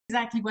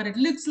exactly what it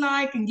looks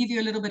like and give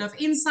you a little bit of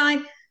insight.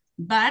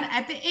 But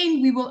at the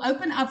end, we will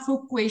open up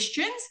for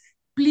questions.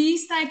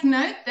 Please take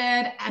note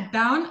that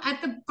down at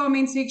the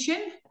comment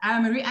section,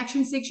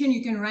 reaction section,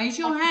 you can raise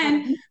your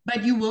hand,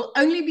 but you will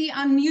only be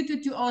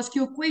unmuted to ask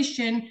your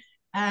question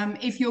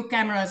if your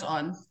camera is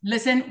on.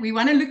 Listen, we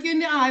want to look you in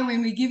the eye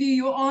when we give you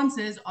your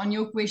answers on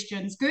your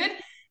questions. Good?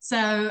 So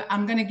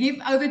I'm going to give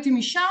over to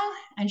Michelle,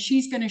 and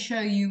she's going to show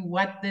you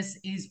what this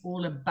is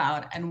all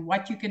about and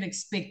what you can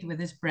expect with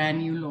this brand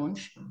new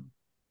launch.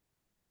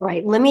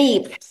 Right, let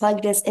me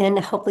plug this in.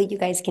 Hopefully you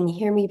guys can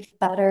hear me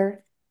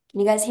better. Can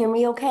you guys hear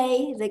me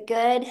okay? Is it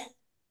good?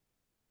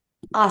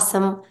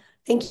 Awesome.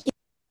 Thank you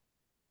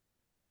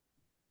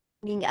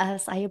for joining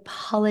us. I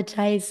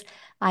apologize.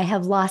 I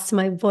have lost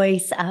my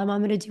voice. I'm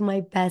going to do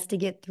my best to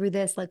get through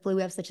this. Luckily,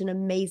 we have such an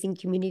amazing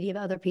community of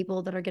other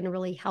people that are going to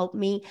really help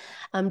me,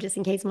 just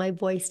in case my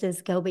voice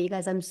does go. But you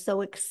guys, I'm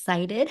so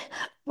excited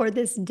for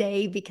this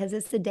day because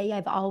it's the day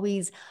I've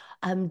always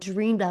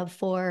dreamed of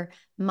for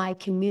my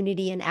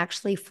community and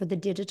actually for the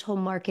digital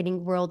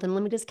marketing world. And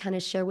let me just kind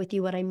of share with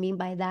you what I mean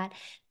by that.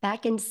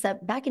 Back in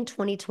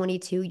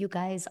 2022, you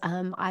guys,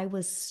 I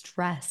was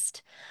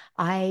stressed.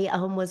 I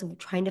was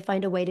trying to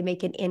find a way to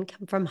make an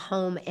income from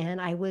home,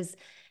 and I was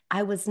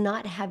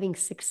not having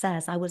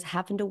success. I was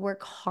having to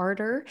work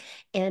harder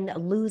and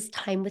lose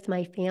time with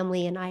my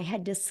family. And I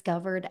had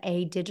discovered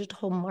a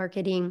digital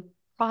marketing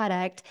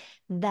product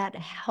that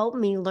helped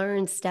me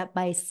learn step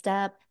by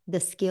step the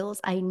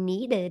skills I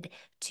needed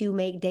to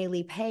make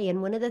daily pay.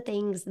 And one of the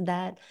things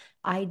that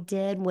I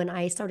did when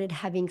I started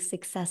having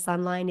success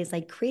online is I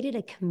created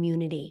a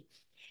community.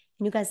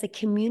 And you guys, the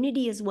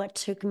community is what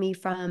took me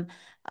from,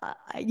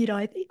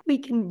 I think we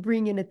can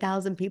bring in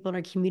 1,000 people in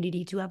our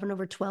community to having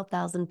over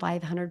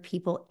 12,500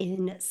 people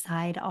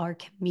inside our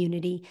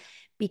community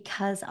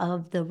because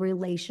of the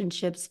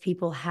relationships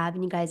people have.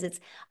 And you guys,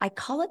 I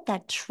call it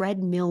that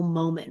treadmill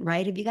moment,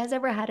 right? Have you guys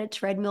ever had a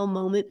treadmill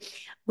moment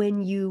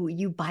when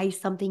you buy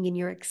something and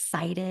you're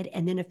excited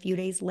and then a few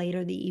days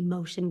later the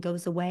emotion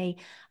goes away?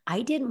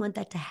 I didn't want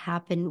that to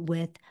happen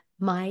with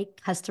my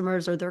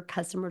customers or their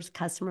customers.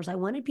 I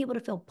wanted people to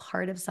feel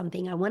part of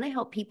something. I want to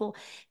help people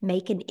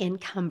make an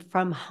income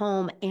from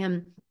home.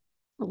 And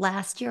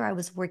last year I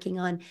was working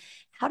on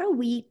how do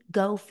we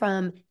go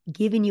from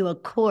giving you a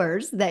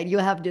course that you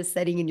have just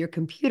setting in your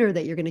computer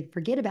that you're going to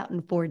forget about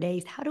in 4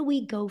 days? How do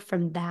we go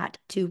from that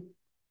to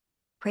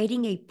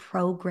creating a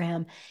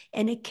program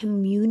and a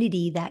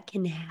community that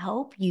can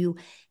help you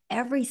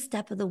every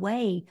step of the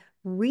way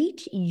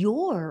reach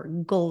your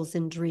goals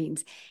and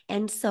dreams?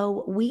 And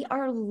so we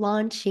are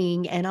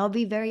launching, and I'll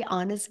be very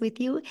honest with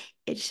you,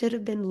 it should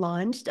have been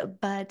launched,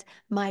 but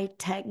my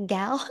tech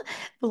gal,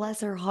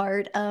 bless her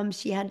heart,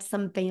 she had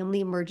some family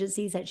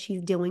emergencies that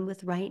she's dealing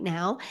with right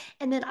now.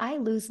 And then I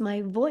lose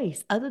my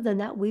voice. Other than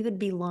that, we would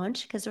be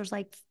launched because there's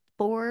like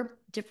 4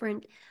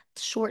 different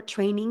short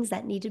trainings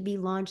that need to be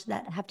launched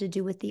that have to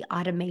do with the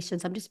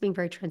automations. I'm just being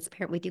very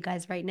transparent with you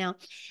guys right now.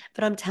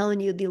 But I'm telling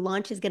you, the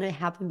launch is going to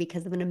happen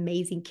because of an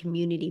amazing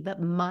community.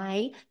 But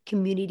my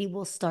community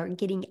will start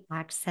getting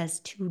access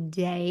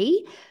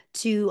today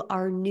to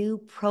our new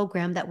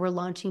program that we're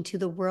launching to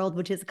the world,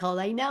 which is called,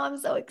 I know I'm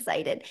so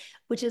excited,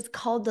 which is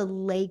called the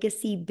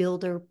Legacy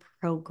Builder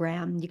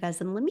Program. You guys,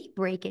 and let me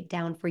break it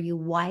down for you.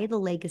 Why the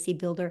Legacy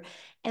Builder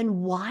and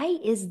why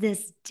is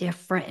this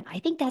different? I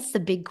think that's the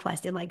big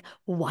question. Like,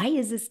 why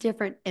is this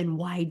different and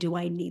why do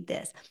I need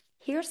this?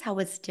 Here's how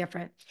it's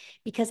different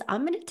because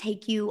I'm going to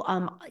take you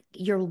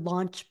your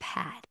launch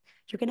pad.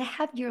 You're going to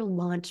have your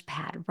launch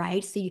pad,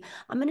 right?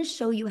 I'm going to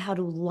show you how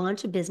to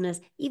launch a business,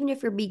 even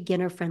if you're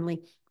beginner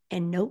friendly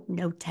and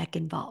no tech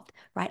involved,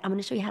 right? I'm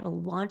going to show you how to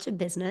launch a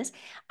business.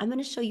 I'm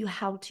going to show you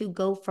how to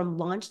go from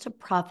launch to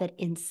profit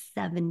in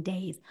 7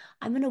 days.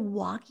 I'm going to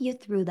walk you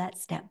through that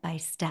step by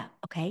step,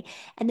 okay?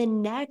 And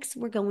then next,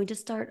 we're going to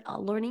start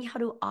learning how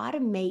to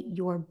automate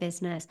your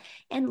business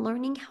and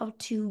learning how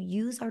to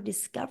use our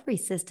discovery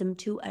system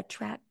to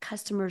attract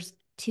customers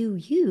to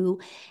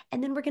you.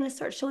 And then we're going to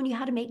start showing you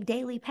how to make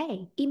daily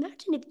pay.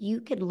 Imagine if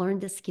you could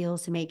learn the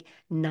skills to make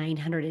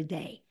 900 a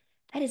day.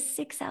 That is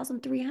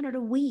 6,300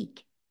 a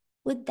week.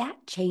 Would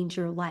that change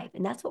your life?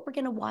 And that's what we're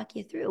going to walk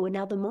you through. And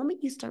now, the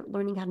moment you start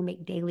learning how to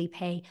make daily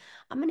pay,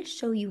 I'm going to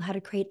show you how to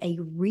create a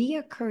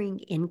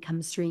reoccurring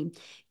income stream.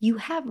 You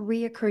have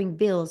reoccurring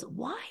bills.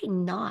 Why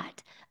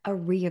not a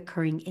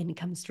reoccurring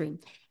income stream?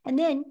 And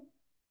then,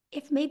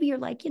 if maybe you're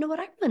like, you know what,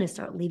 I'm going to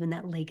start leaving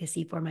that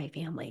legacy for my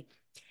family.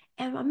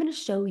 And I'm going to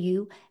show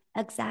you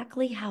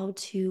exactly how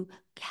to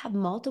have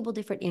multiple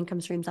different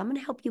income streams. I'm going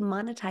to help you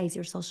monetize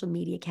your social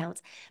media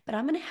accounts, but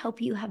I'm going to help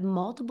you have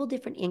multiple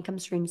different income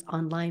streams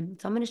online.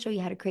 So I'm going to show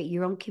you how to create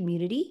your own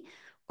community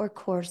or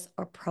course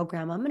or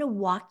program. I'm going to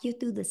walk you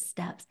through the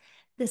steps.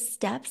 The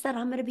steps that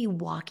I'm going to be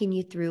walking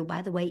you through,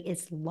 by the way,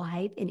 is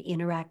live and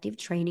interactive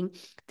training.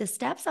 The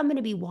steps I'm going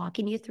to be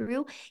walking you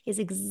through is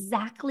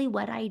exactly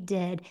what I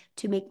did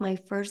to make my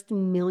first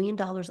 $1 million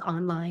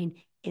online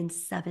in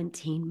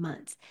 17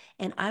 months.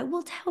 And I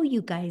will tell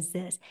you guys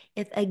this,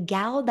 if a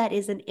gal that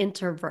is an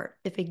introvert,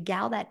 if a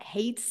gal that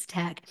hates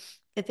tech,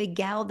 if a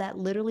gal that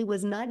literally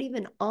was not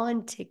even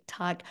on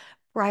TikTok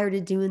prior to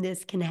doing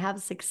this can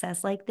have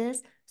success like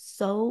this,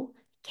 so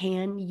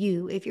can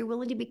you if you're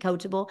willing to be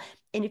coachable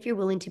and if you're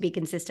willing to be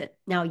consistent.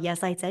 Now,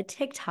 yes, I said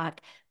TikTok,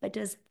 but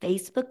does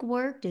Facebook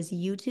work? Does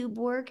YouTube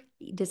work?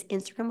 Does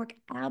Instagram work?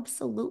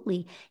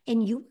 Absolutely.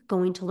 And you're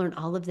going to learn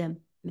all of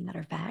them. Matter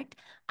of fact,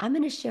 I'm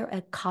going to share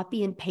a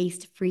copy and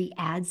paste free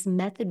ads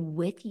method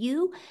with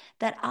you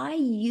that I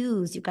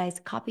use. You guys,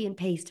 copy and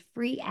paste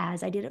free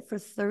ads. I did it for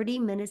 30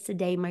 minutes a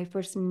day, my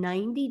first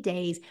 90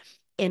 days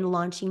in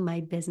launching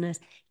my business.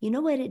 You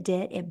know what it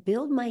did? It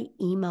built my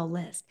email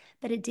list,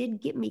 but it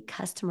did get me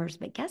customers.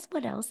 But guess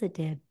what else it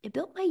did? It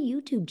built my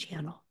YouTube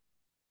channel.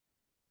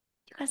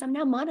 You guys, I'm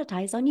now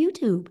monetized on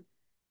YouTube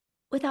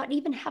without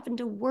even having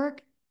to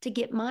work to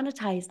get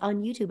monetized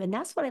on YouTube. And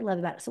that's what I love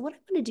about it. So what I'm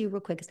going to do real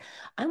quick is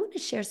I'm going to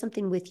share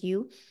something with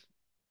you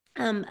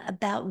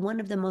about one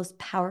of the most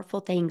powerful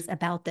things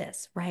about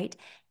this, right?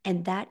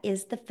 And that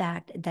is the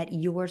fact that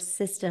your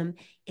system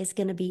is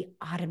going to be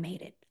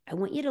automated. I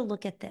want you to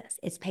look at this.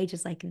 It's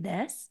pages like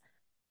this,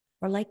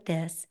 or like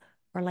this,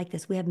 or like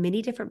this. We have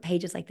many different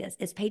pages like this.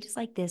 It's pages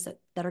like this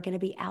that are going to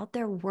be out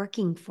there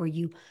working for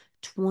you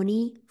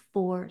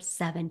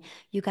 24/7.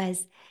 You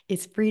guys,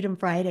 it's Freedom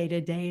Friday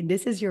today, and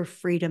this is your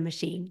freedom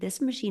machine.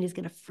 This machine is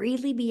going to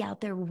freely be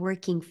out there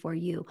working for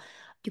you.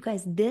 You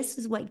guys, this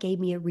is what gave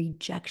me a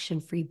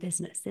rejection-free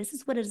business. This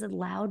is what has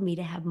allowed me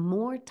to have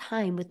more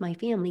time with my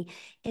family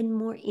and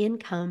more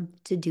income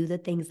to do the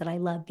things that I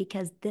love,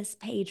 because this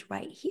page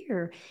right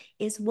here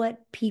is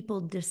what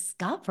people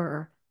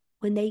discover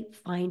when they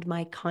find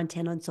my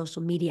content on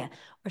social media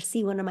or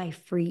see one of my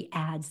free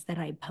ads that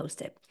I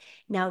posted.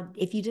 Now,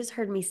 if you just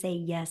heard me say,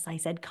 yes, I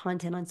said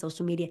content on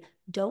social media,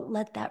 don't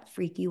let that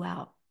freak you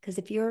out. Because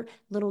if you're a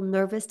little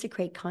nervous to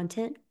create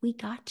content, we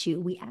got you.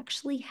 We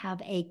actually have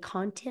a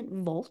content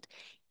vault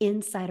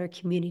inside our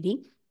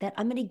community that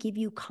I'm going to give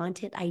you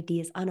content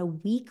ideas on a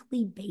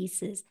weekly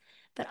basis.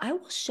 But I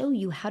will show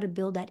you how to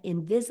build that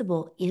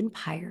invisible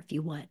empire if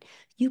you want.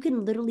 You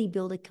can literally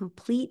build a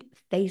complete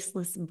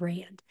faceless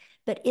brand.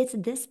 But it's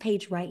this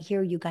page right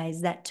here, you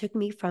guys, that took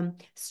me from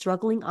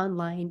struggling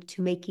online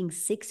to making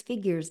 6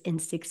 figures in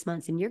 6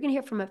 months. And you're going to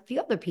hear from a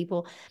few other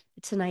people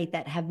tonight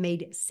that have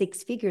made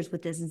 6 figures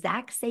with this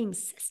exact same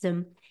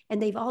system,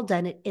 and they've all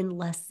done it in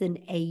less than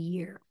a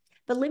year.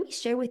 But let me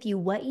share with you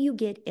what you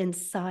get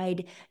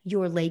inside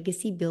your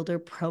Legacy Builder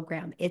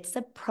program. It's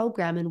a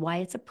program, and why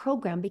it's a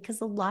program,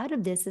 because a lot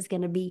of this is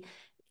going to be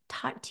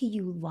taught to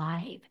you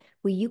live,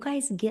 where you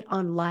guys get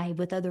on live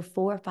with other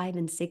 4, 5,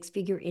 and 6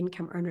 figure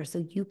income earners so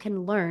you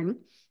can learn,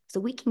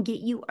 so we can get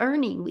you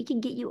earning. We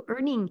can get you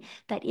earning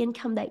that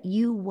income that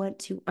you want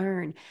to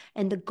earn.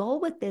 And the goal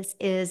with this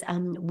is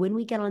when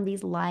we get on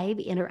these live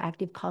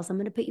interactive calls, I'm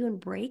going to put you in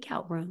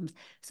breakout rooms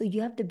so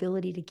you have the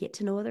ability to get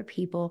to know other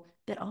people,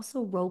 but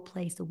also role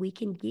play so we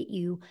can get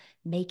you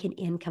making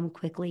income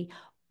quickly.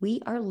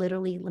 We are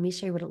literally, let me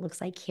show you what it looks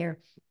like here.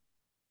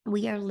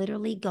 We are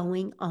literally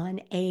going on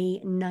a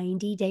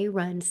 90-day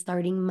run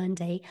starting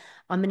Monday.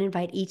 I'm going to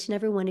invite each and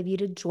every one of you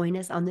to join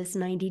us on this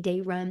 90-day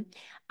run.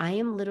 I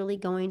am literally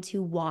going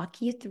to walk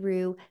you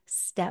through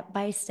step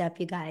by step,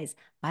 you guys.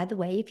 By the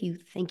way, if you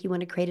think you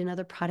want to create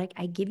another product,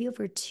 I give you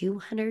over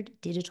 200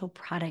 digital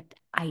product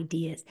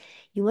ideas.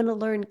 You want to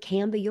learn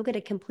Canva, you'll get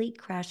a complete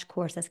crash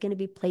course that's going to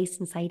be placed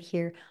inside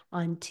here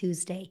on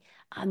Tuesday.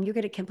 You're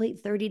going to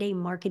complete 30-day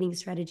marketing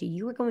strategy.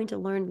 You are going to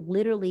learn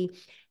literally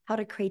how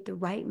to create the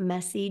right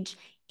message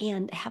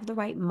and have the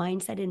right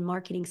mindset in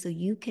marketing so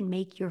you can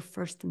make your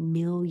first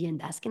million.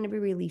 That's going to be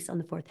released on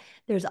the 4th.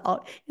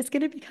 It's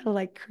going to be kind of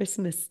like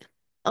Christmas.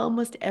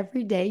 Almost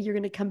every day you're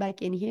going to come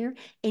back in here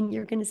and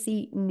you're going to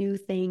see new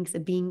things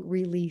being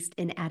released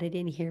and added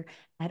in here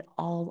at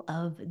all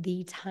of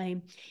the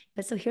time.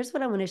 But so here's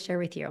what I want to share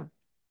with you.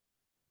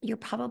 You're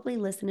probably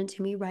listening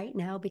to me right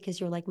now because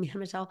you're like, man,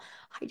 Michelle,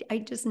 I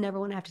just never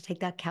want to have to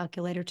take that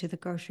calculator to the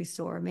grocery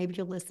store. Maybe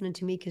you're listening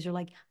to me because you're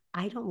like,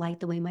 I don't like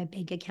the way my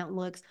bank account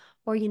looks.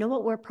 Or you know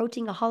what? We're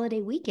approaching a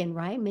holiday weekend,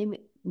 right?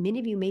 Maybe, many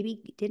of you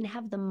maybe didn't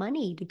have the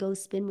money to go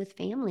spend with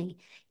family.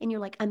 And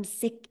you're like, I'm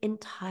sick and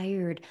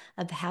tired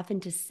of having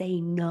to say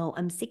no.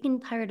 I'm sick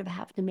and tired of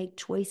having to make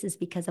choices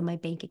because of my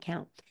bank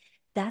account.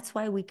 That's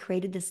why we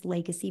created this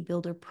Legacy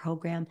Builder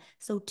program.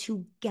 So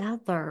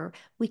together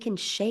we can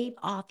shave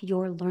off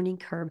your learning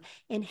curve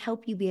and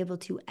help you be able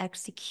to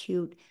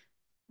execute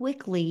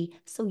quickly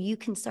so you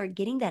can start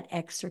getting that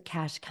extra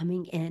cash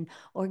coming in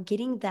or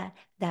getting that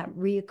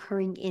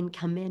reoccurring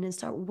income in and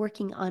start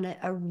working on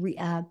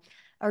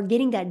or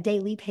getting that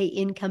daily pay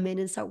income in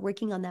and start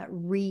working on that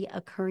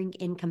reoccurring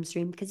income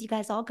stream, because you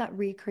guys all got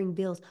reoccurring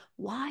bills.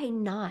 Why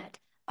not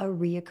a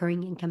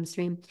reoccurring income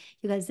stream?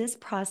 You guys, this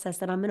process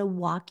that I'm going to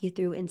walk you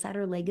through inside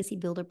our Legacy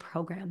Builder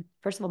program,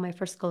 first of all, my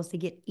first goal is to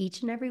get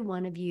each and every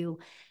one of you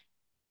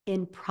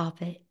in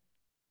profit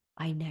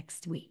by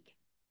next week.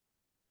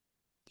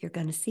 You're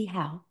going to see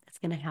how that's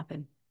going to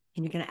happen,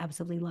 and you're going to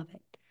absolutely love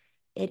it.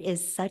 It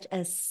is such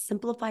a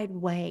simplified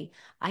way.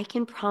 I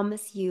can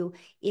promise you,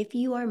 if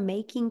you are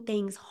making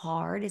things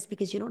hard, it's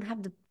because you don't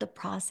have the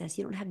process,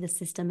 you don't have the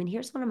system. And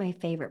here's one of my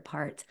favorite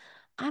parts.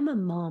 I'm a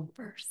mom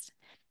first.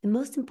 The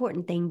most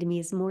important thing to me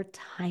is more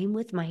time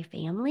with my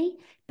family,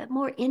 but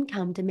more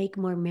income to make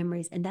more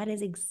memories. And that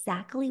is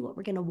exactly what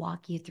we're going to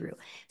walk you through.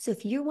 So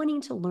if you're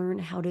wanting to learn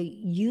how to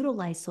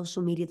utilize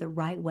social media the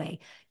right way,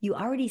 you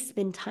already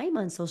spend time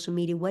on social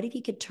media. What if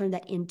you could turn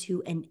that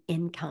into an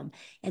income?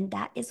 And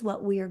that is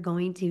what we are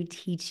going to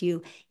teach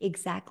you,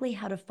 exactly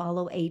how to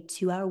follow a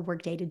 2-hour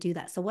workday to do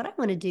that. So what I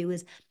want to do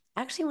is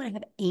actually want to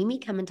have Amy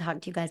come and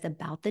talk to you guys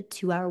about the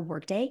 2-hour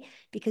workday,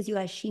 because you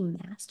guys, she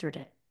mastered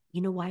it. You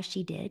know why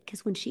she did?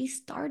 Because when she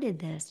started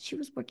this, she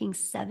was working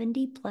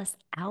 70 plus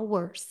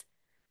hours.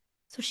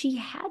 So she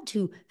had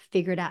to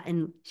figure it out.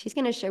 And she's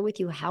going to share with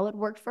you how it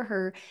worked for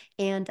her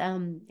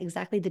and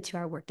exactly the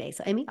 2-hour workday.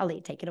 So Amy, I'll let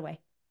you take it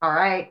away. All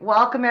right.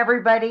 Welcome,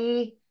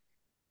 everybody.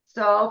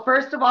 So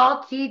first of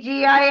all,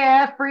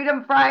 TGIF,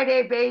 Freedom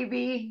Friday,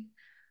 baby.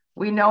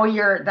 We know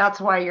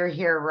that's why you're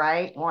here,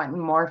 right? Wanting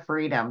more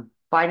freedom,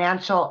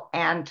 financial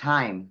and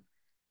time.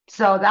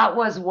 So that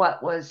was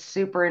what was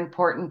super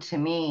important to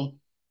me.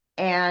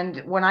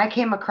 And when I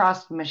came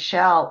across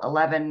Michelle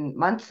 11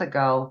 months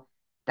ago,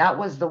 that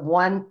was the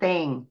one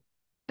thing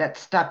that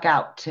stuck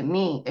out to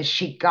me is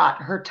she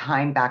got her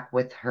time back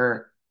with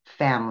her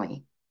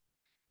family.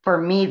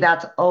 For me,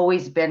 that's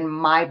always been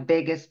my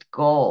biggest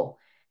goal.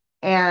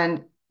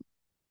 And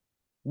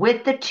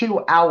with the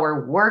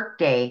 2-hour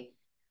workday,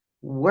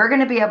 we're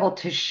going to be able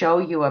to show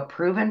you a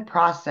proven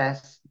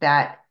process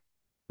that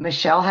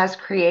Michelle has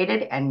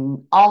created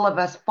and all of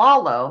us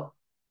follow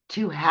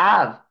to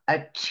have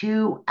a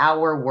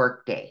 2-hour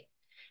workday.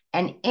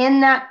 And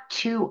in that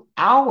 2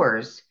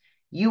 hours,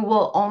 you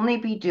will only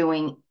be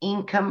doing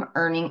income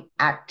earning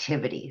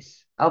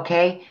activities.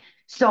 Okay.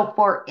 So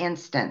for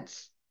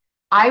instance,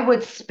 I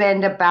would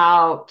spend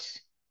about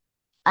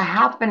a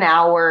half an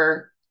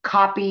hour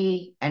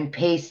copy and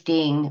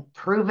pasting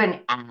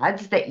proven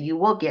ads that you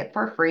will get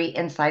for free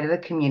inside of the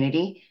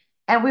community.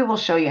 And we will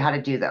show you how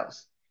to do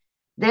those.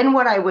 Then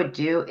what I would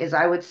do is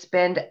I would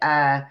spend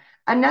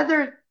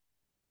another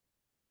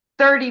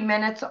 30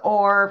 minutes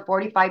or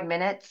 45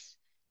 minutes,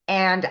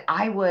 and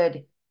I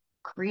would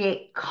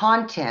create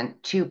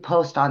content to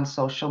post on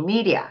social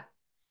media.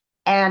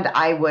 And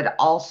I would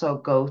also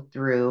go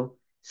through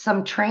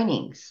some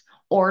trainings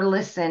or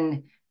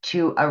listen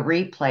to a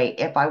replay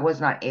if I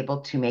was not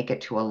able to make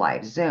it to a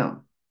live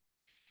Zoom.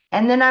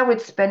 And then I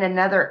would spend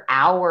another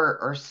hour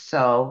or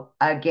so,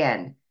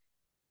 again,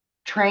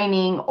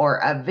 training or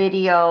a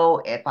video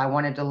if I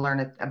wanted to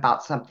learn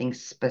about something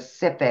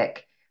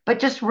specific, but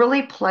just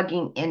really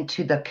plugging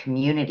into the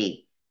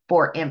community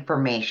for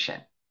information.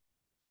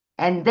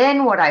 And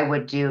then what I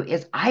would do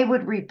is I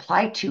would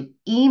reply to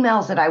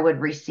emails that I would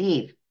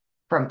receive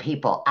from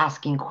people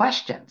asking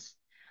questions.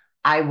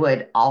 I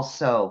would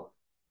also,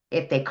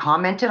 if they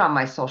commented on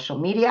my social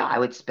media, I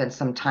would spend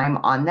some time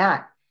on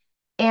that.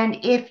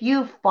 And if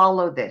you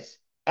follow this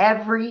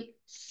every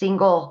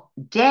single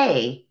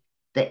day,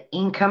 the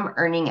income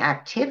earning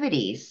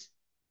activities,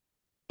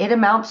 it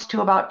amounts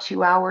to about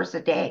 2 hours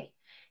a day.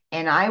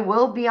 And I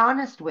will be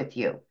honest with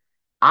you,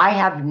 I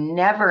have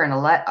never in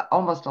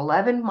almost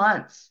 11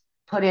 months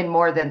put in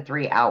more than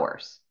 3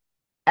 hours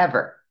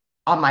ever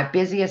on my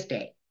busiest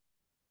day.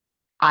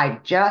 I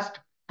just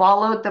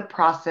followed the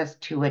process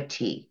to a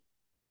T.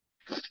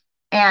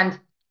 And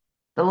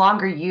the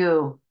longer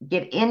you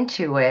get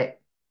into it,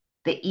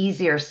 the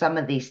easier some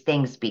of these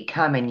things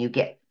become and you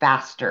get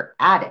faster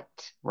at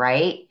it,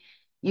 right?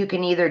 You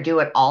can either do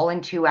it all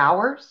in 2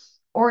 hours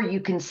or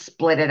you can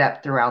split it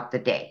up throughout the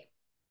day.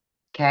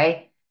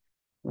 Okay.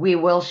 We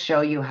will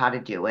show you how to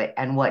do it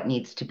and what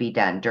needs to be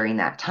done during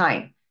that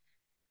time.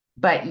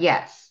 But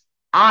yes,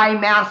 I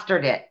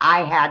mastered it.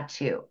 I had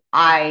to.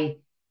 I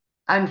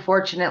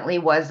unfortunately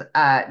was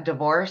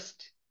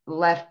divorced,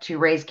 left to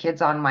raise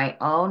kids on my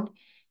own,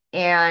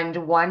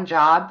 and one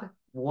job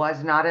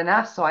was not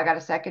enough. So I got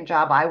a second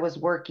job. I was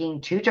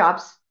working 2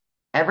 jobs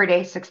every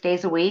day, 6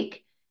 days a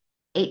week,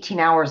 18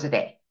 hours a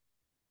day.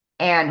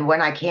 And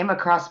when I came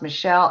across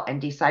Michelle and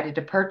decided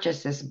to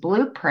purchase this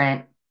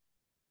blueprint,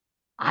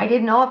 I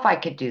didn't know if I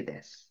could do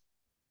this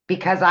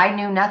because I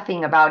knew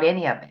nothing about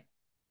any of it.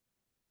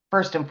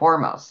 First and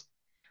foremost,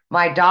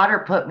 my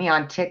daughter put me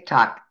on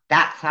TikTok.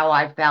 That's how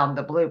I found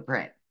the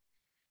blueprint.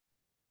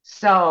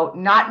 So,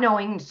 not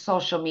knowing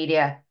social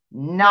media,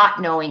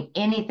 not knowing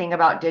anything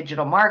about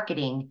digital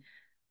marketing,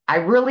 I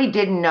really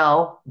didn't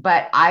know,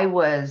 but I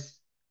was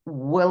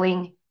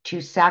willing to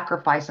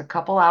sacrifice a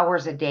couple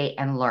hours a day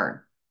and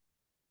learn.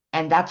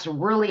 And that's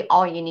really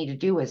all you need to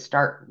do is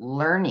start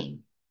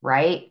learning,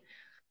 right?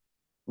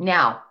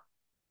 Now,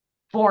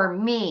 for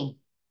me,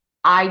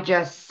 I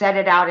just set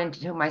it out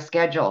into my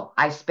schedule.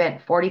 I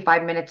spent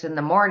 45 minutes in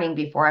the morning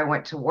before I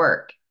went to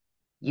work,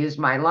 used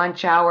my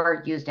lunch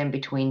hour, used in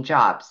between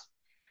jobs.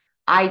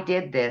 I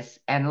did this,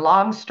 and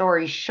long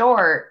story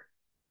short,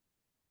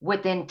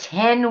 within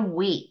 10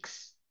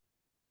 weeks,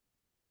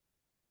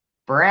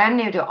 brand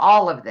new to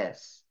all of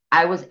this,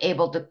 I was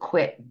able to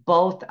quit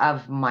both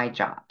of my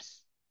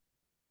jobs.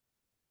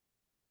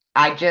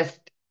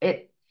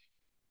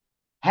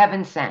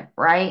 Heaven sent,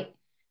 right?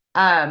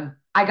 I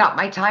got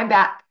my time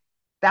back.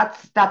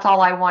 That's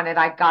all I wanted.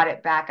 I got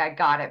it back. I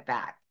got it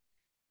back.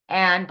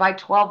 And by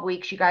 12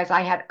 weeks, you guys,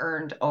 I had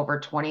earned over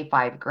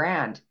 25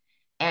 grand,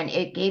 and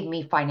it gave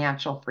me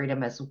financial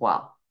freedom as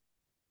well.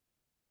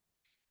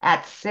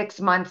 At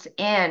 6 months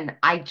in,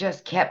 I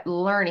just kept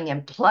learning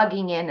and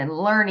plugging in and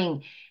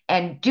learning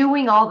and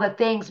doing all the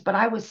things, but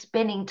I was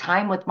spending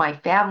time with my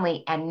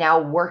family and now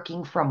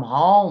working from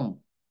home.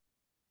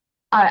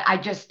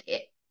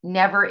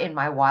 Never in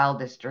my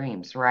wildest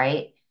dreams,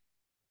 right?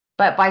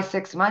 But by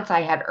 6 months,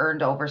 I had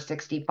earned over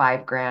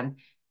 65 grand.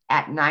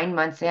 At 9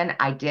 months in,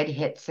 I did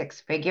hit six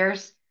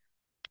figures.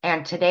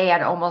 And today,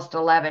 at almost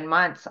 11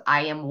 months,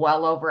 I am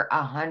well over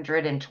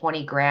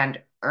 120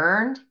 grand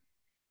earned.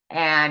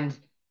 And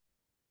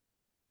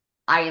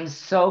I am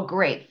so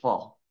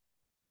grateful.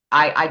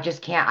 I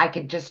just can't, I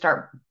could just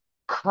start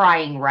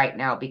crying right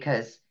now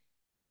because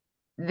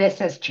this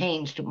has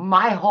changed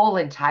my whole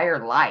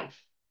entire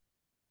life.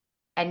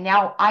 And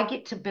now I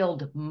get to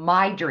build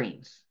my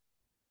dreams,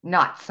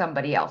 not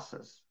somebody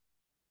else's.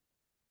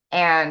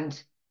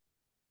 And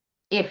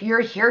if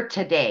you're here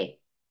today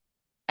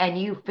and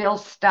you feel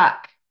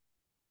stuck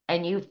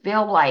and you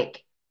feel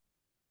like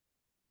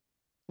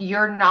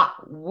you're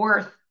not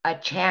worth a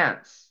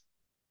chance,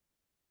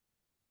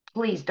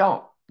 please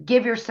don't.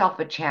 Give yourself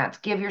a chance.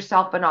 Give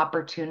yourself an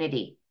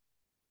opportunity.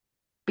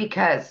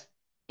 Because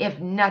if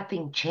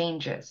nothing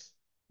changes,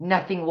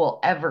 nothing will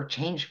ever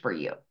change for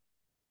you.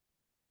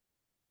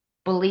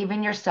 Believe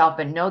in yourself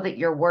and know that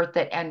you're worth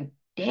it. And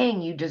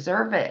dang, you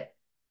deserve it.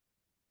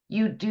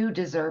 You do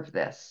deserve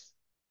this.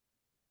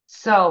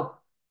 So,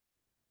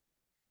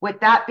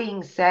 with that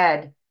being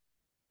said,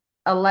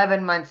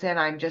 11 months in,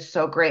 I'm just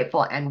so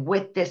grateful. And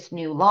with this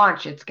new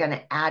launch, it's going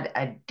to add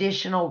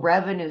additional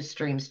revenue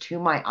streams to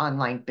my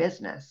online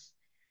business.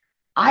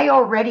 I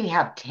already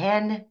have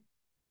 10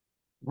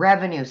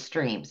 revenue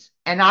streams,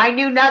 and I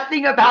knew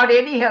nothing about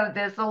any of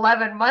this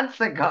 11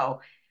 months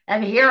ago.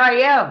 And here I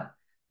am.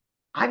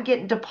 I'm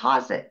getting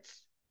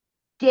deposits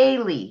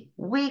daily,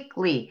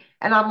 weekly.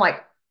 And I'm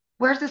like,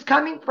 where's this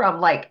coming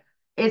from? Like,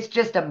 it's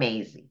just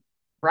amazing,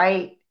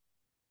 right?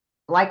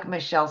 Like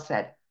Michelle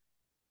said,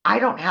 I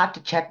don't have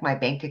to check my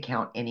bank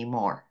account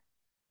anymore.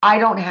 I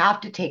don't have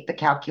to take the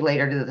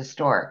calculator to the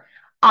store.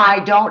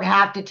 I don't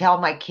have to tell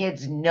my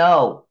kids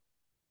no.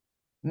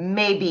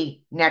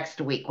 Maybe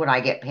next week when I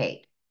get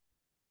paid.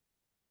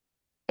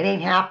 It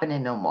ain't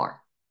happening no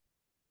more.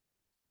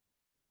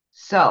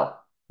 So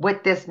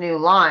with this new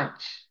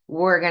launch,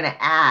 we're going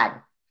to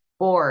add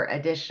 4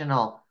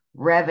 additional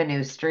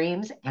revenue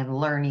streams and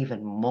learn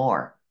even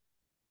more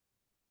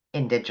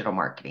in digital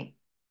marketing.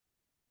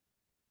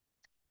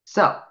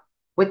 So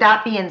with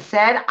that being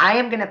said, I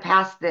am going to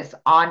pass this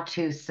on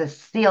to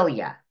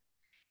Cecilia,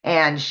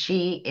 and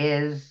she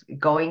is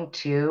going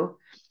to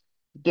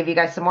give you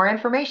guys some more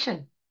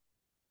information.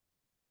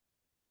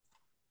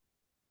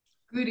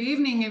 Good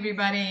evening,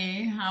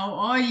 everybody. How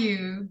are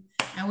you?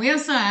 And we are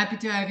so happy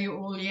to have you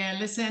all here.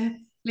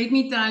 Listen, let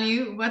me tell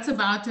you, what's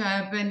about to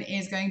happen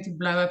is going to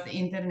blow up the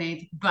internet.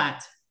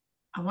 But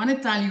I want to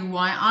tell you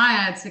why I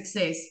had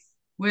success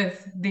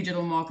with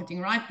digital marketing,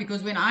 right?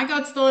 Because when I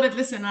got started,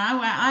 listen,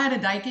 I had a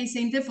daycare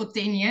center for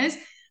 10 years.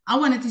 I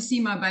wanted to see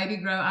my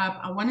baby grow up.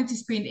 I wanted to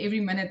spend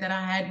every minute that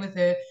I had with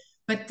her.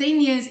 But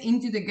 10 years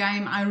into the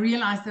game, I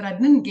realized that I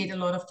didn't get a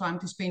lot of time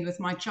to spend with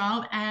my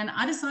child. And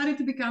I decided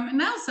to become a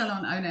nail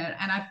salon owner.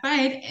 And I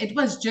paid, it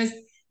was just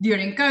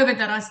during COVID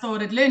that I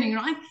started learning,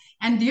 right?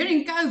 And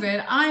during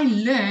COVID, I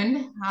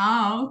learned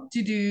how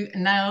to do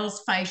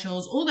nails,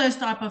 facials, all those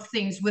type of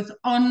things with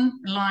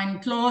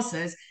online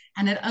classes.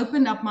 And it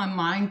opened up my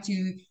mind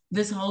to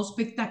this whole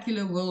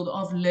spectacular world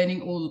of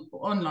learning all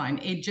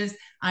online.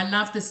 I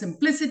love the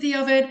simplicity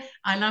of it.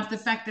 I love the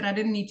fact that I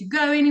didn't need to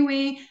go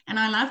anywhere. And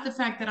I love the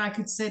fact that I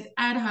could sit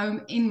at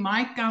home in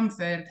my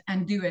comfort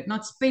and do it,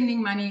 not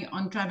spending money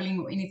on traveling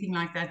or anything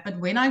like that. But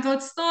when I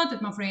got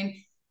started, my friend,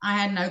 I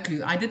had no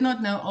clue. I did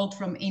not know Alt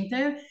from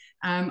Enter.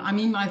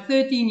 My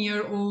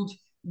 13-year-old,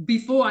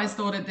 before I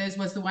started this,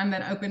 was the one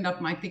that opened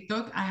up my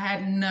TikTok. I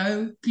had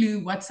no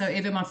clue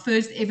whatsoever. My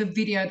first ever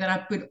video that I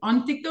put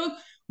on TikTok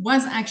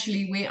was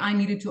actually where I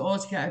needed to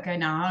ask her, okay,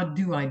 now how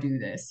do I do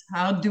this?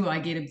 How do I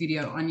get a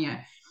video on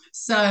here?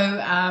 So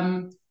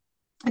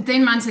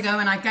 10 months ago,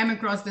 when I came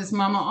across this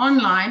mama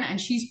online and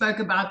she spoke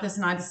about this,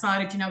 and I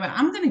decided, you know what,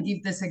 I'm going to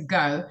give this a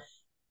go.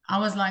 I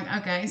was like,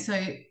 okay,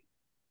 so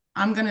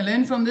I'm going to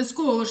learn from this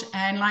course.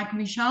 And like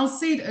Michelle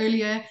said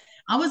earlier,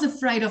 I was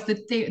afraid of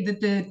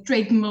the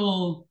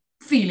treadmill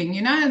feeling,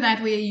 you know,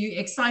 that where you're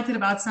excited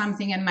about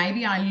something and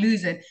maybe I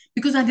lose it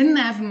because I didn't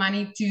have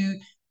money to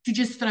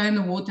just throw in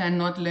the water and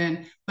not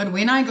learn. But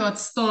when I got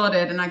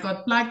started and I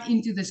got plugged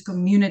into this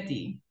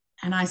community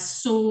and I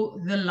saw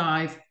the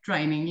live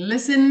training,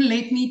 listen,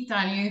 let me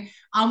tell you,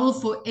 I will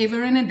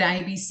forever and a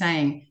day be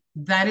saying,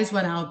 That is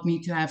what helped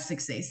me to have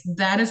success.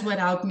 That is what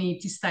helped me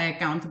to stay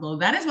accountable.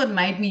 That is what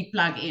made me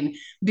plug in,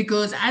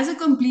 because as a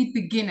complete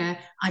beginner,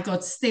 I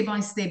got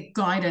step-by-step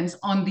guidance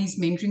on these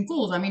mentoring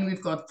calls. I mean,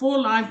 we've got 4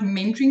 live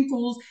mentoring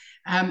calls,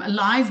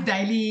 live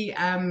daily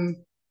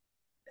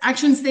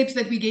action steps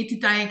that we get to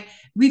take.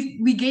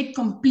 We get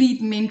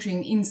complete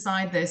mentoring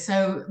inside this.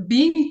 So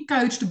being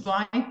coached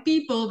by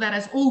people that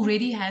has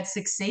already had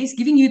success,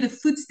 giving you the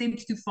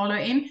footsteps to follow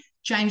in,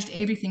 changed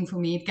everything for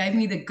me. It gave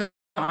me the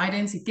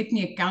guidance, it kept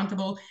me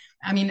accountable.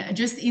 I mean,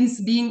 just in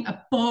being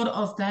a part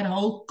of that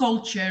whole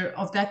culture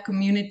of that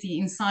community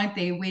inside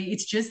there, where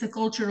it's just a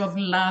culture of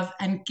love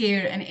and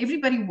care and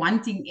everybody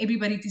wanting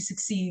everybody to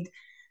succeed,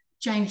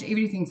 changed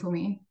everything for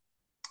me.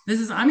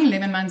 I'm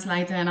 11 months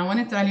later, and I want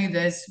to tell you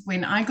this.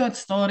 When I got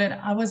started,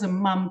 I was a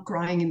mom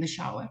crying in the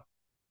shower.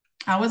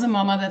 I was a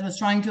mama that was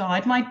trying to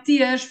hide my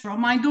tears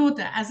from my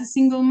daughter as a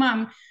single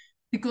mom,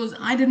 because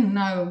I didn't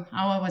know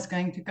how I was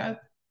going to cope.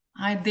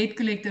 I had debt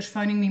collectors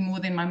phoning me more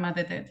than my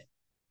mother did.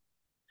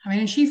 I mean,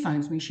 and she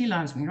phones me. She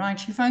loves me, right?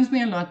 She phones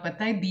me a lot, but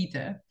they beat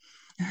her.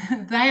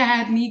 They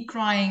had me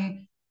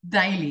crying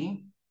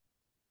daily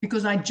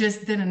because I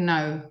just didn't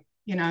know,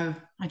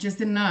 I just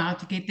didn't know how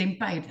to get them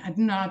paid. I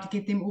didn't know how to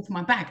get them off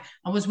my back.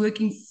 I was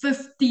working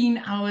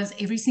 15 hours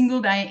every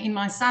single day in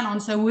my salon.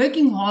 So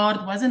working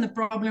hard wasn't a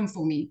problem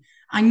for me.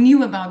 I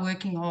knew about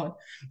working hard.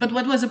 But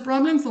what was a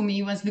problem for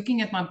me was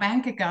looking at my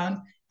bank account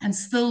and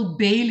still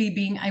barely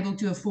being able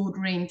to afford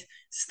rent,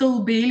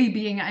 still barely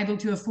being able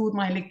to afford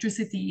my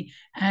electricity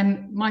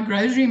and my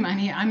grocery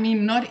money. I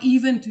mean, not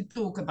even to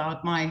talk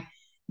about my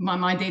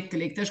debt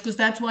collectors, because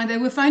that's why they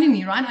were phoning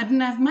me, right? I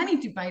didn't have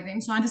money to pay them.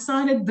 So I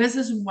decided this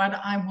is what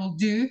I will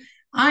do.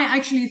 I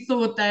actually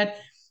thought that,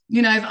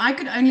 if I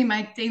could only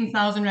make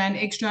 10,000 Rand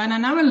extra, and I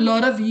know a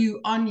lot of you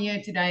on here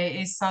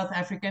today is South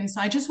African. So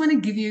I just want to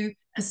give you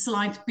a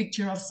slight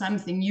picture of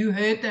something. You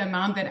heard the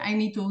amount that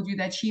Amy told you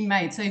that she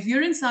made. So if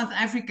you're in South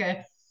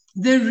Africa,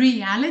 the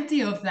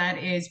reality of that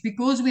is,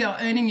 because we are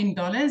earning in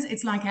dollars,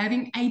 it's like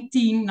having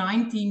 18,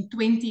 19,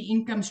 20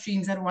 income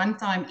streams at one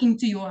time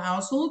into your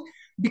household.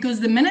 Because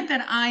the minute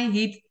that I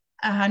hit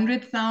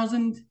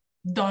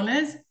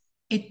 $100,000,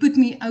 it put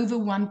me over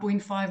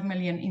 1.5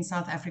 million in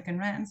South African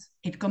rands.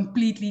 It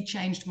completely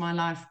changed my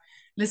life.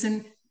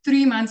 Listen,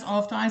 3 months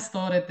after I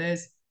started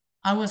this,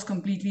 I was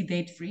completely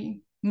debt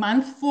free.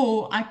 Month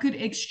 4, I could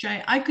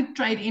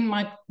trade in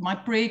my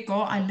prayer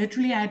car. I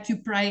literally had to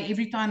pray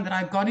every time that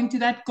I got into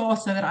that car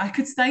so that I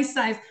could stay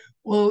safe,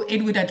 or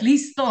it would at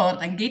least start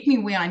and get me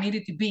where I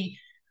needed to be.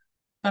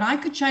 But I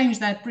could change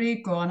that prayer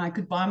car and I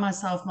could buy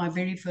myself my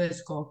very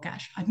first car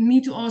cash. I didn't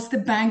need to ask the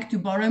bank to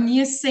borrow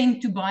me a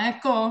cent to buy a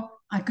car.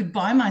 I could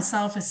buy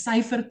myself a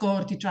safer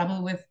car to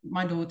travel with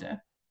my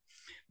daughter.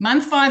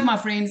 Month 5, my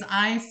friends,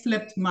 I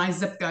flipped my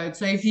zip code.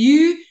 So if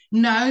you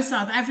know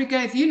South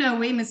Africa, if you know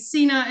where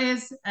Messina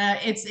is,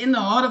 it's in the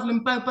heart of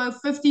Limpopo,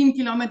 15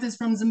 kilometers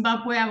from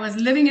Zimbabwe. I was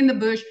living in the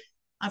bush.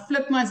 I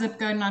flipped my zip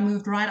code and I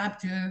moved right up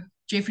to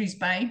Jeffreys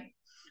Bay,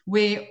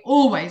 where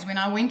always, when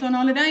I went on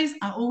holidays,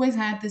 I always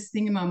had this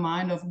thing in my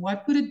mind of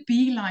what would it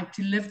be like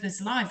to live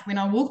this life? When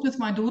I walked with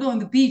my daughter on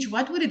the beach,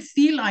 what would it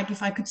feel like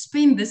if I could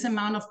spend this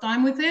amount of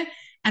time with her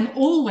and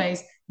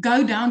always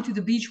go down to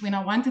the beach when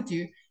I wanted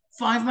to?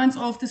 5 months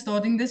after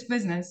starting this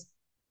business,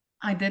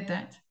 I did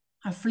that.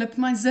 I flipped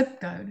my zip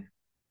code.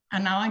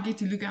 And now I get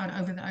to look out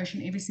over the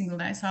ocean every single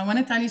day. So I want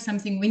to tell you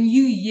something. When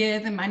you hear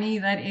the money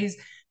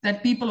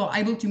that people are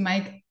able to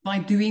make by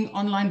doing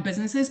online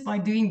businesses, by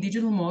doing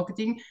digital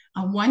marketing,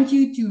 I want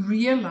you to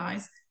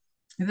realize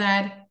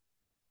that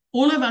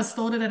all of us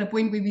started at a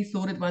point where we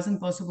thought it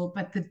wasn't possible.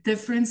 But the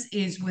difference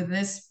is with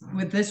this,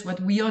 what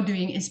we are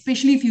doing,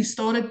 especially if you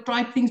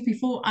tried things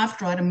before. I've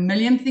tried a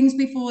million things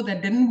before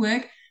that didn't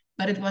work,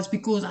 but it was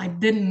because I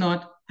did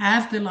not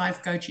have the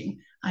life coaching.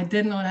 I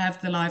did not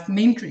have the life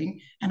mentoring,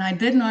 and I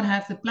did not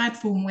have the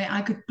platform where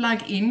I could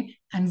plug in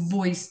and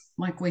voice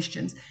my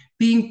questions.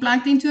 Being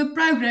plugged into a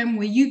program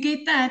where you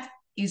get that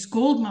is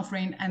gold, my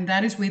friend, and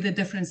that is where the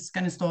difference is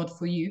going to start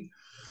for you.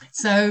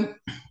 So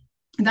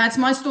that's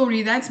my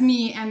story. That's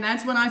me. And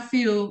that's what I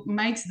feel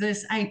makes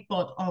this a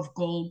pot of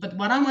gold. But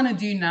what I want to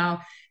do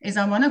now is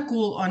I want to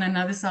call on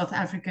another South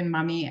African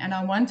mummy, and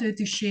I want her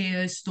to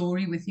share her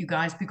story with you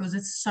guys because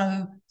it's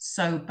so,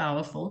 so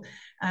powerful.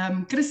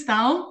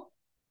 Christelle.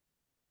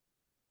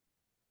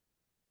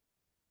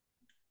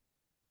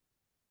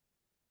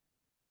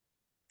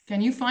 Can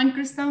you find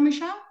Christelle,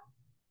 Michelle?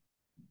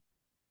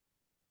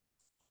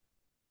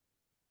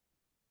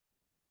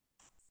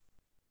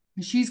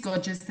 She's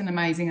got just an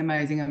amazing,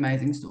 amazing,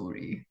 amazing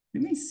story.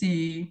 Let me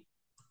see.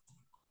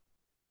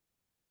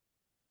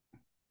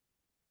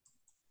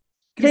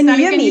 Can you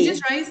hear me? Can you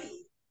just raise?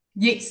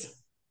 Yes.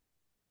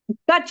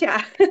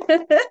 Gotcha.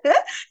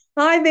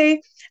 Hi there.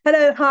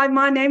 Hello. Hi,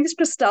 my name is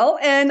Christelle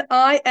and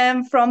I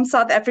am from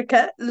South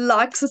Africa,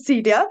 like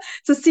Cecilia.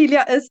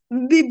 Cecilia is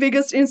the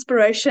biggest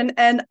inspiration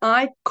and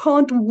I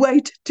can't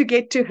wait to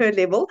get to her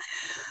level.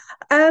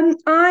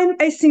 I'm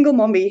a single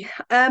mommy.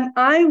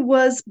 I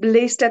was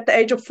blessed at the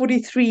age of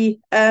 43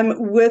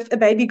 with a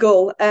baby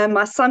girl.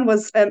 My son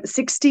was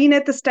 16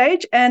 at the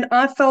stage, and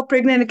I fell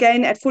pregnant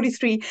again at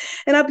 43.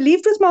 And I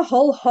believed with my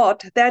whole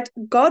heart that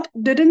God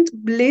didn't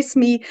bless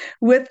me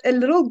with a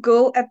little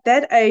girl at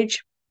that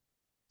age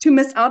to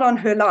miss out on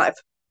her life.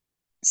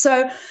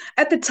 So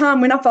at the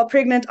time when I fell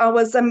pregnant, I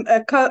was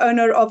a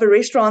co-owner of a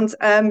restaurant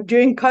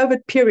during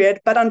COVID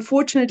period. But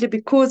unfortunately,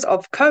 because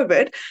of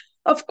COVID,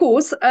 of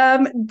course,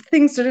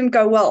 things didn't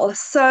go well.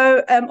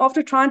 So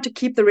after trying to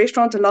keep the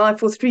restaurant alive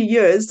for 3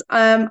 years,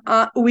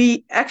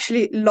 we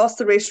actually lost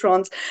the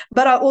restaurant,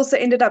 but I also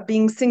ended up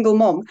being single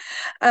mom.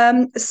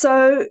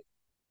 So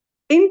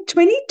in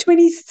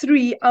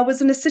 2023, I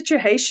was in a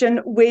situation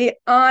where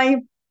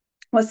I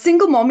was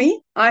single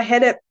mommy. I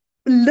had a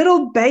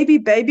little baby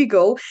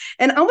girl,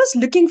 and I was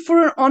looking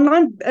for an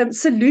online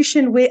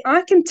solution where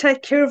I can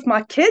take care of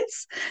my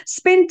kids,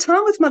 spend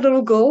time with my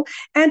little girl,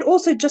 and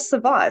also just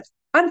survive.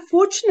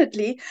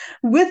 Unfortunately,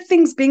 with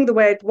things being the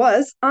way it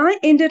was, I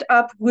ended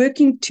up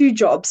working 2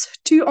 jobs,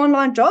 2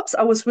 online jobs.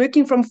 I was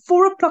working from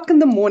 4 o'clock in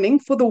the morning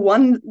for the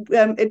one,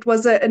 it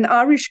was an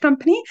Irish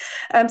company.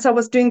 So I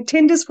was doing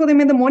tenders for them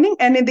in the morning,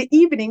 and in the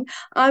evening,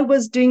 I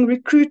was doing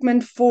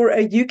recruitment for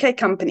a UK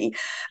company.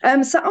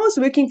 So I was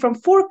working from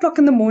 4 o'clock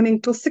in the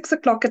morning till 6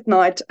 o'clock at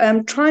night,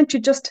 trying to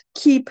just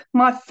keep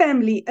my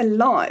family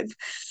alive.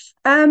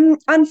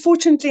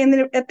 Unfortunately,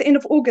 at the end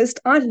of August,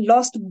 I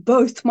lost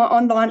both my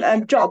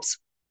online jobs.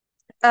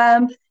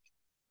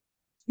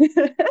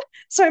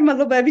 Sorry, my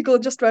little baby girl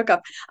just woke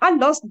up. I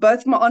lost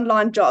both my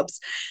online jobs.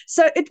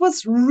 So it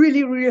was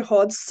really, really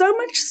hard. So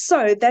much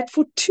so that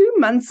for 2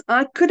 months,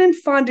 I couldn't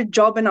find a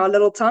job in our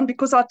little town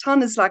because our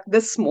town is like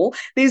this small.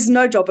 There's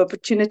no job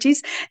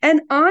opportunities.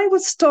 And I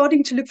was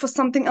starting to look for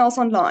something else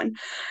online.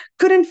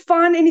 Couldn't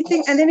find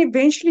anything. And then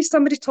eventually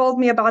somebody told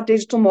me about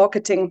digital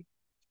marketing.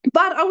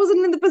 But I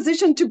wasn't in the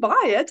position to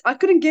buy it. I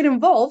couldn't get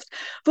involved.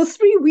 For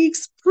 3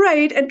 weeks,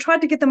 prayed and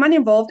tried to get the money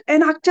involved,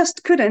 and I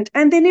just couldn't.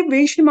 And then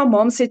eventually my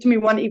mom said to me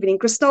one evening,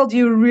 Christelle, do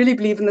you really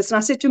believe in this? And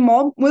I said to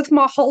Mom, with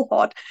my whole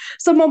heart.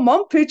 So my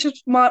mom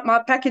purchased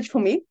my package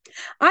for me.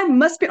 I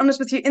must be honest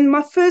with you, in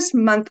my first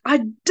month, I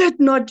did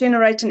not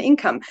generate an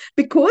income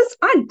because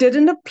I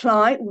didn't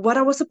apply what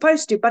I was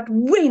supposed to. But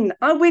when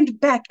I went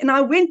back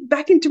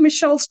into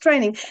Michelle's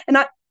training, and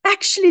I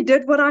actually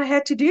did what I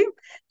had to do,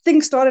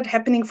 things started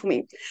happening for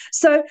me.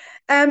 So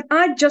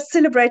I just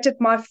celebrated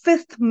my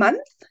 5th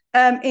month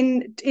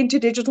into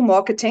digital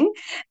marketing,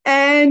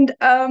 and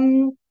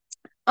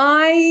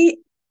I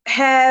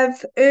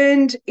have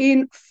earned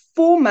in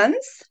 4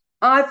 months,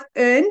 I've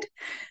earned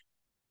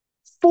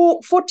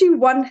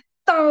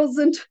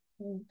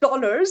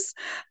 $41,000,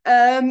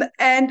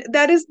 and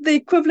that is the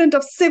equivalent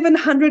of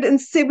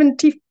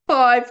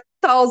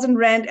 775,000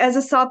 Rand as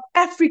a South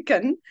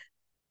African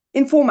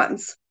in 4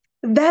 months.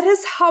 That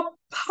is how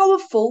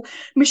powerful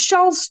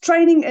Michelle's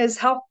training is,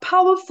 how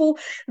powerful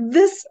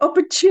this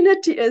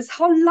opportunity is,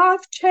 how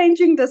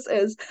life-changing this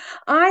is.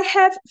 I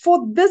have,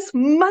 for this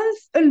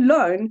month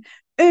alone,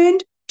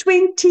 earned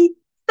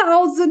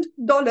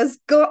 $20,000.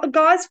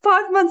 Guys,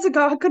 5 months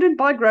ago, I couldn't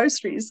buy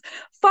groceries.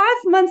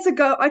 5 months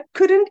ago, I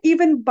couldn't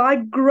even buy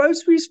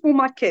groceries for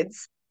my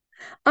kids.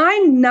 I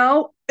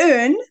now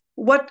earn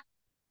what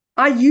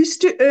I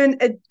used to earn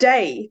a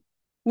day,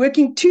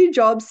 working 2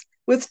 jobs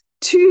with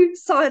 2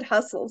 side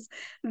hustles.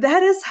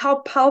 That is how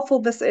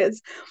powerful this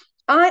is.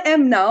 I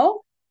am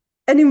now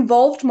an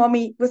involved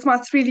mommy with my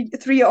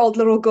 3-year-old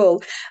little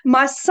girl.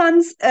 My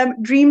son's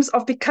dreams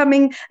of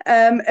becoming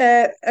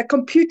a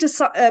computer,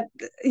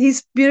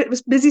 he's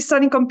busy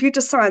studying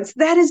computer science.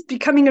 That is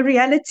becoming a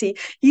reality.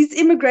 He's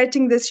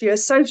immigrating this year.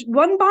 So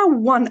one by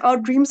one, our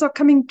dreams are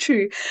coming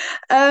true.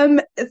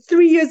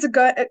 3 years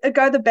ago,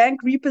 the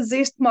bank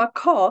repossessed my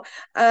car.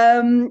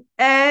 And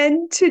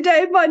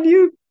today, my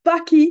new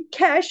Bucky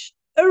cash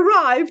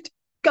arrived.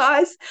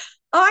 Guys,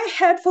 I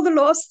had for the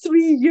last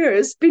 3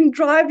 years been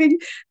driving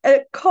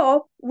a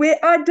car where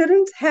I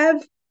couldn't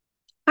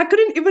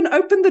even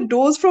open the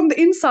doors from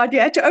the inside. You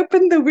had to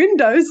open the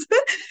windows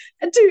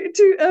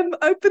to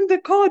open the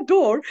car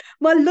door.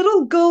 My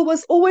little girl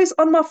was always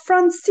on my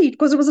front seat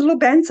because it was a little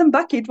Bantam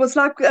Bucky. It was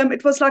like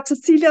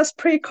Cecilia's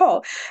prayer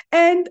car.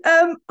 And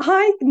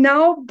I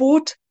now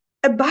bought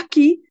a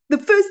Bucky. The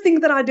first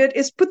thing that I did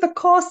is put the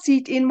car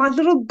seat in. My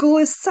little girl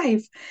is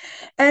safe.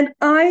 And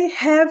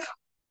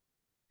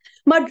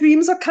my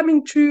dreams are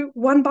coming true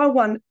one by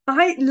one.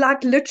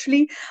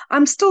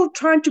 I'm still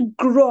trying to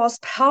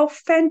grasp how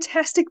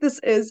fantastic this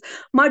is.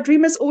 My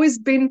dream has always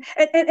been,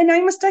 and I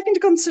must take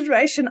into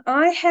consideration,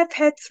 I have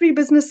had 3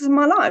 businesses in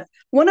my life,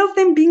 one of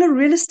them being a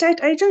real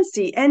estate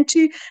agency. And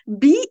to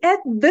be at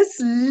this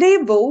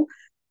level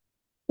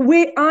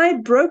where I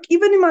broke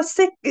even in my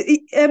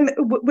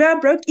where I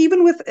broke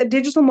even with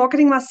digital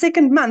marketing my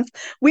second month,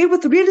 where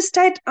with real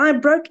estate I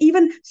broke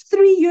even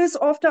 3 years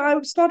after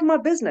I started my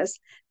business.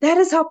 That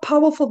is how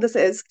powerful this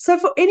is. So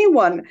for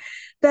anyone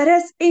that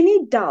has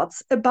any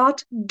doubts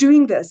about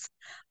doing this,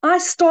 I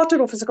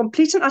started off as a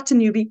complete and utter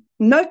newbie,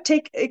 no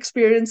tech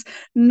experience,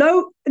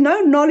 no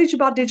knowledge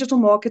about digital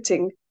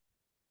marketing.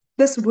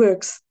 This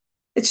works.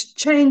 It's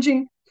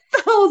changing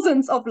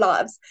thousands of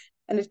lives,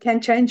 and it can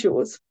change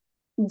yours.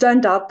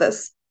 Don't doubt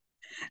this.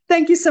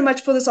 Thank you so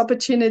much for this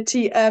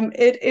opportunity.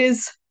 It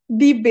is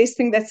the best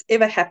thing that's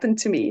ever happened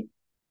to me.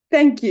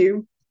 Thank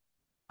you.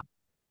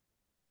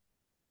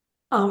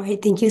 All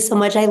right. Thank you so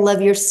much. I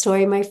love your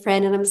story, my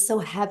friend, and I'm so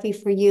happy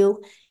for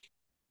you.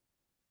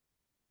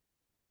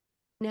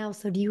 Now,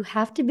 so do you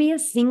have to be a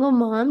single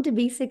mom to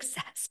be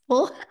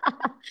successful?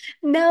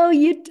 No,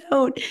 you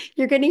don't.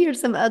 You're going to hear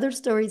some other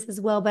stories as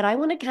well, but I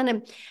want to kind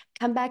of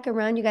come back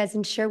around, you guys,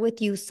 and share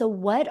with you. So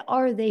what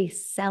are they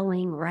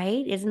selling,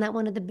 right? Isn't that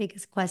one of the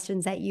biggest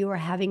questions that you are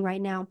having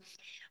right now?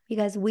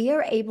 Because we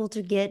are able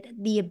to get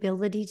the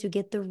ability to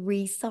get the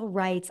resale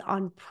rights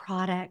on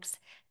products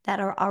that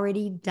are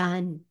already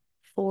done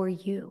for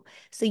you.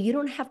 So you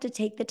don't have to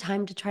take the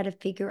time to try to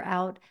figure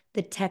out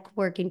the tech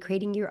work and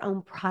creating your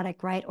own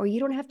product, right? Or you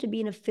don't have to be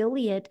an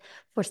affiliate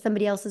for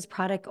somebody else's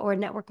product or a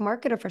network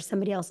marketer for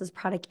somebody else's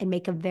product and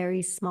make a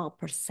very small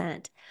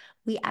percent.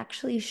 We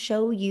actually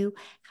show you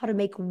how to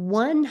make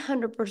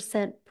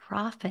 100%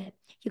 profit.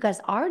 You guys,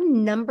 our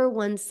number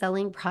one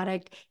selling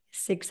product is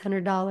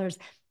 $600.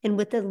 And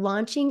with the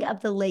launching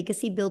of the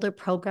Legacy Builder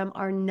program,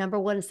 our number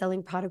one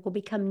selling product will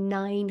become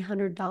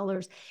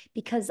 $900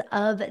 because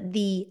of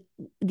the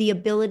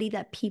ability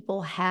that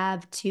people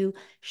have to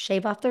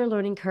shave off their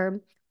learning curve,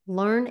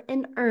 learn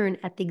and earn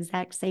at the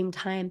exact same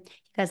time.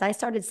 Because I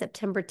started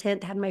September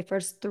 10th, had my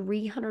first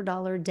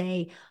 $300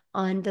 day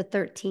on the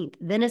 13th,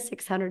 then a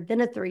 600, then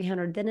a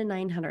 300, then a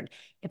 900.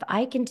 If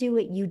I can do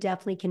it, you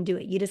definitely can do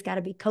it. You just got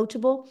to be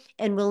coachable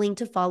and willing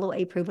to follow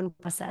a proven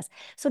process.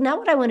 So now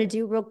what I want to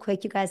do real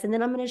quick, you guys, and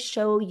then I'm going to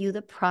show you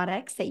the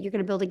products that you're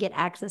going to be able to get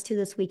access to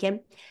this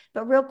weekend.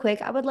 But real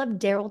quick, I would love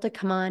Daryl to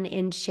come on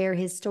and share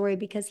his story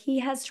because he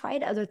has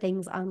tried other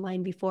things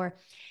online before.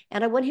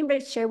 And I want him to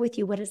share with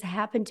you what has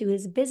happened to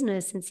his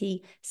business since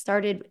he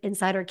started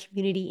inside our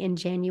community in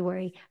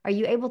January. Are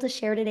you able to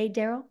share today,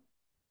 Daryl?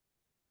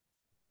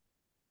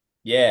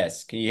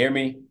 Yes. Can you hear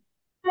me?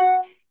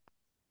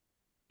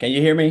 Can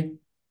you hear me?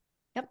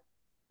 Yep.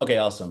 Okay,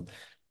 awesome.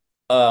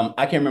 I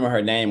can't remember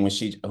her name when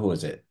who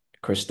is it?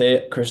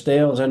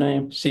 Christelle is her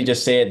name. She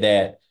just said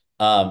that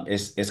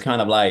it's kind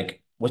of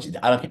like I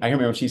can't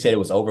remember if she said it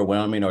was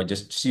overwhelming or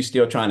just she's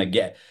still trying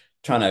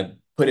to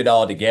put it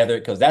all together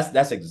because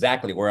that's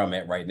exactly where I'm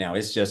at right now.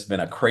 It's just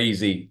been a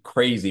crazy,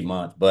 crazy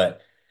month.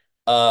 But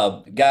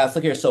guys,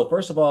 look here. So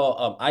first of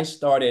all, I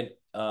started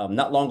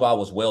not long ago. I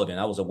was welding.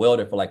 I was a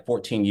welder for like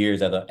 14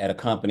 years at a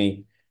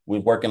company. We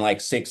were working like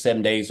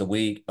 6-7 days a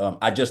week.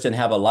 I just didn't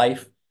have a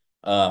life.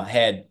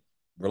 Had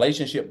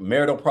relationship,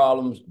 marital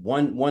problems.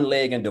 One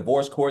leg in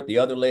divorce court, the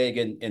other leg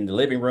in the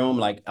living room.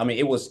 Like I mean,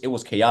 it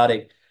was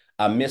chaotic.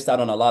 I missed out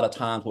on a lot of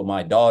times with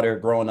my daughter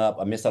growing up.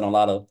 I missed out on a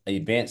lot of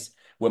events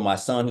with my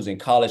son who's in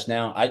college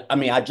now. I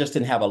mean, I just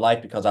didn't have a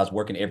life because I was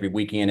working every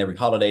weekend, every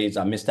holidays.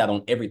 I missed out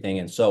on everything,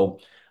 and so.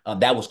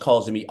 That was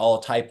causing me all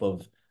type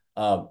of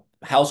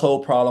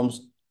household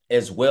problems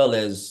as well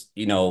as,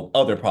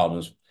 other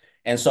problems.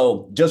 And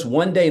so just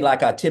one day,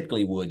 like I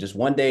typically would, just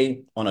one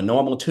day on a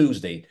normal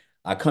Tuesday,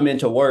 I come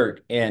into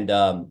work and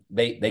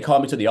they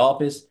called me to the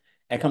office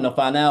and come to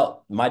find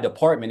out my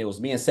department, it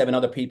was me and 7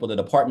 other people, the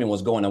department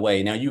was going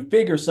away. Now you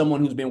figure someone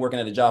who's been working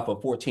at a job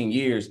for 14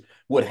 years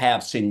would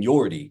have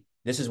seniority.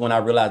 This is when I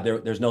realized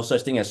there's no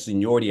such thing as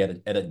seniority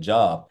at a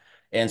job.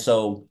 And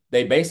so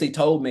they basically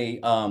told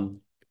me,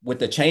 with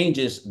the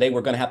changes, they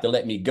were going to have to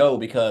let me go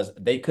because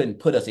they couldn't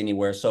put us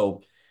anywhere.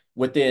 So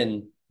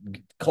within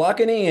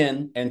clocking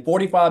in and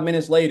 45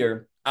 minutes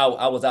later,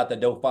 I was out the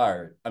door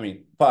fired.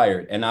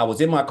 And I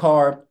was in my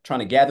car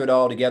trying to gather it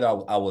all together.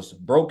 I was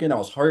broken. I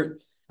was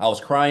hurt. I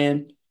was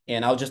crying.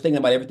 And I was just thinking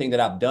about everything that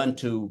I've done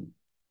to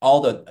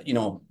all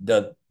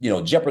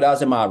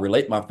jeopardizing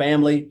my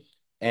family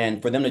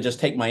and for them to just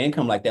take my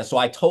income like that. So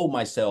I told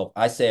myself,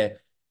 I said,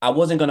 I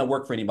wasn't going to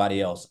work for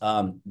anybody else.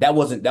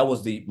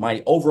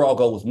 My overall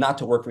goal was not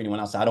to work for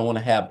anyone else. I don't want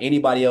to have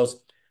anybody else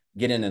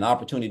getting an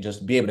opportunity to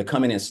just be able to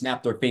come in and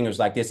snap their fingers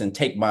like this and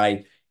take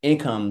my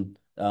income,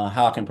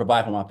 how I can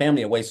provide for my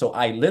family away. So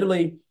I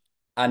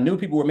knew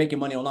people were making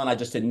money online. I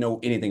just didn't know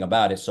anything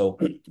about it. So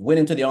went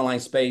into the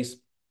online space.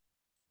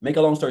 Make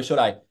a long story short,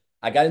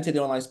 I got into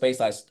the online space.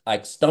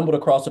 I stumbled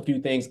across a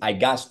few things. I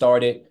got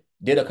started,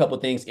 did a couple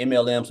of things,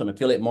 MLM, some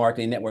affiliate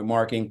marketing, network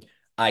marketing.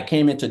 I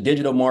came into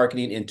digital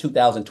marketing in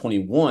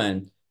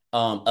 2021,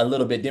 a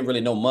little bit, didn't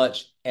really know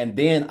much. And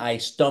then I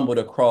stumbled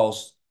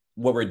across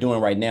what we're doing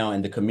right now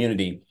in the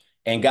community.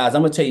 And guys,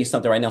 I'm going to tell you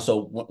something right now.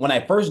 So when I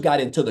first got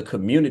into the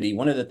community,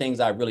 one of the things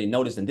I really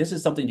noticed, and this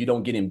is something you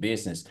don't get in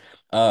business,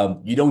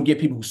 you don't get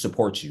people who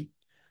support you.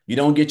 you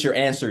don't get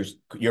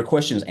your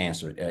questions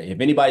answered. If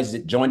anybody's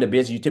joined the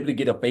business, you typically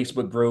get a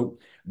Facebook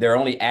group. They're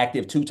only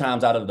active 2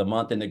 times out of the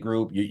month in the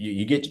group.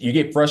 You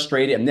get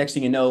frustrated, and next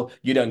thing you know,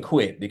 you done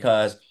quit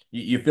because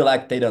you feel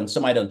like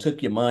somebody done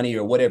took your money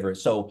or whatever.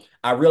 So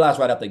I realized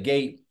right out the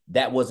gate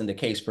that wasn't the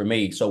case for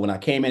me. So when I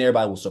came in,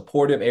 everybody was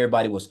supportive.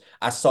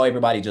 I saw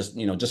everybody just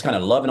kind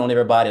of loving on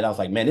everybody, and I was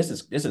like, man, this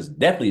is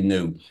definitely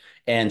new.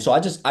 And so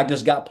I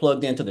just got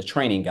plugged into the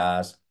training,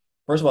 guys.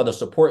 First of all, the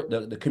support,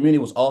 the community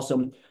was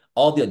awesome.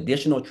 All the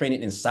additional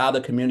training inside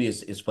the community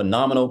is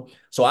phenomenal.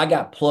 So I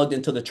got plugged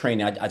into the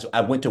training.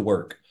 I went to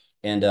work,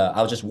 and I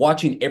was just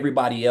watching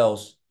everybody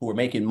else who were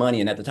making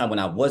money. And at the time when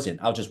I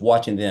wasn't, I was just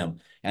watching them,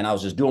 and I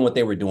was just doing what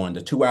they were doing.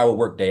 The 2-hour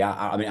workday.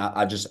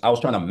 I was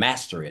trying to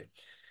master it,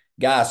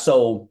 guys.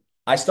 So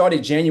I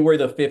started January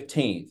the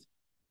 15th,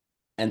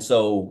 and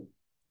so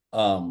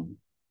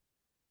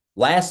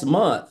last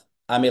month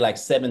I made like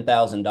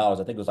 $7,000. I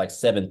think it was like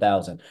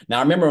 7,000. Now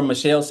I remember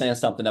Michelle saying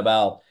something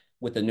about,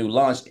 with the new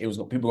launch, people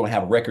were going to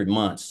have record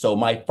months. So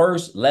my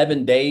first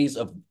 11 days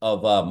of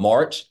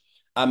March,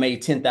 I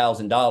made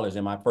 $10,000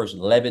 in my first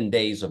 11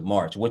 days of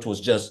March, which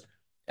was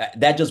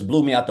that just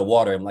blew me out the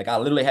water. I'm like, I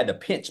literally had to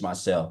pinch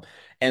myself.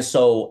 And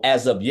so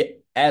as of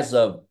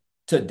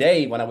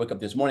today, when I wake up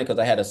this morning, because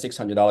I had a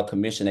 $600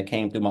 commission that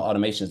came through my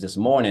automations this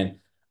morning,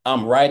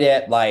 I'm right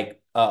at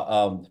like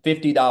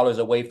 $50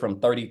 away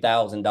from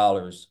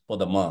 $30,000 for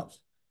the month.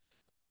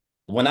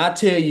 When I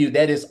tell you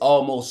that is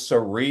almost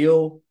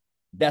surreal,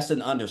 that's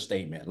an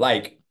understatement.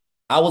 Like,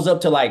 I was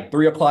up to like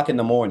 3 o'clock in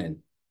the morning,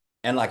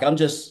 and like I'm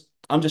just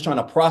trying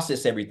to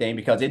process everything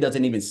because it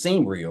doesn't even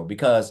seem real.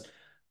 Because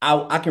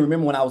I can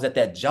remember when I was at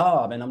that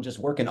job and I'm just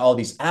working all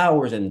these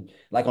hours, and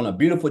like on a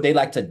beautiful day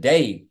like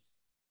today,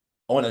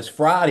 on a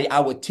Friday, I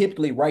would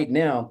typically, right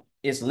now,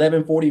 it's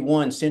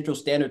 11:41 Central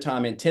Standard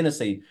Time in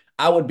Tennessee.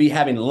 I would be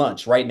having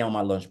lunch right now on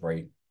my lunch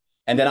break,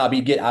 and then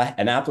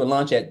and after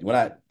lunch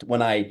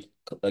when I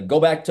go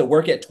back to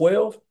work at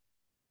 12.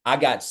 I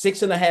got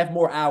 6.5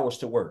 more hours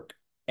to work,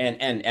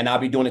 and I'll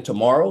be doing it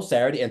tomorrow,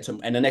 Saturday, and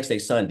the next day,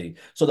 Sunday.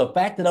 So the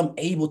fact that I'm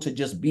able to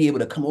just be able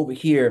to come over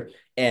here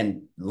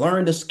and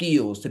learn the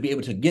skills, to be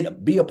able to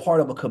be a part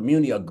of a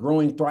community, a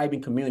growing,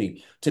 thriving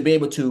community, to be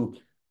able to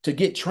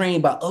get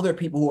trained by other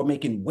people who are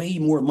making way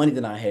more money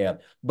than I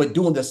have, but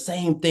doing the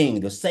same thing,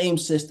 the same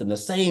system, the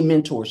same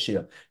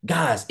mentorship.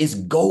 Guys, it's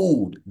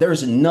gold.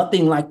 There's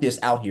nothing like this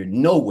out here,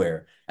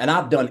 nowhere. And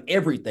I've done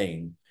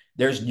everything.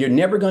 You're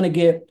never going to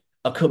get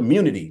a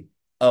community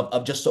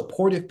of just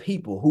supportive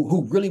people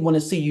who really want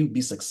to see you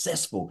be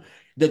successful.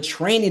 The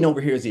training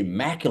over here is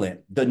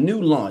immaculate. The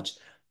new launch,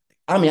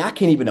 I mean, I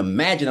can't even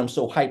imagine. I'm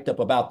so hyped up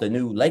about the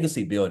new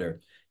Legacy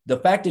Builder. The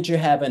fact that you're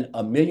having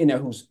a millionaire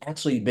who's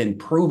actually been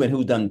proven,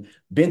 who's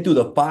been through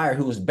the fire,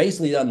 who's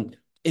basically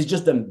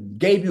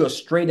gave you a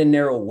straight and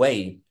narrow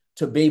way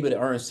to be able to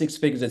earn 6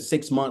 figures in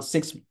 6 months,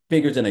 6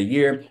 figures in a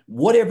year.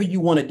 Whatever you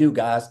want to do,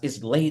 guys,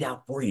 it's laid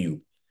out for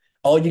you.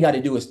 All you got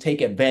to do is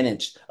take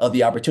advantage of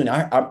the opportunity.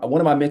 One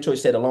of my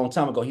mentors said a long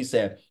time ago, he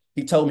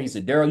told me,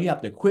 Daryl, you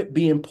have to quit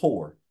being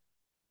poor.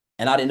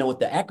 And I didn't know what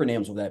the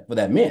acronyms for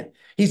that meant.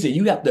 He said,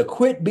 you have to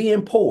quit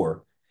being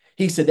poor.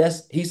 He said,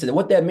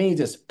 what that means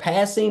is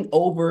passing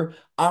over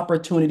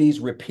opportunities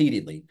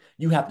repeatedly.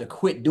 You have to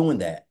quit doing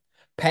that.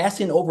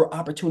 Passing over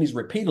opportunities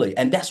repeatedly.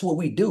 And that's what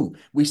we do.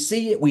 We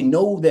see it. We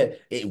know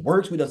that it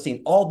works. We done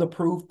seen all the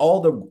proof,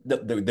 all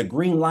the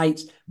green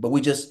lights, but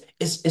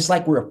it's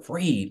like we're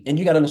afraid. And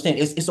you got to understand,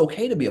 it's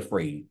okay to be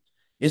afraid.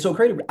 It's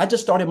okay I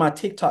just started my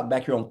TikTok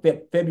back here on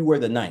February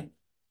the 9th.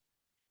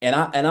 And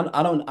I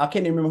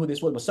can't even remember who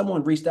this was, but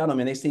someone reached out to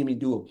me and they seen me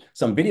do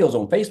some videos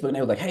on Facebook, and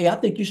they were like, "Hey, I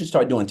think you should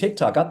start doing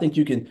TikTok. I think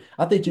you can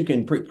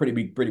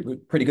be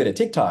pretty good at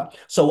TikTok."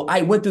 So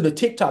I went through the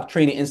TikTok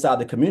training inside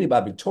the community by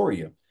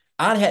Victoria.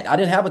 I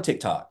didn't have a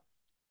TikTok.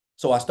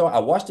 So I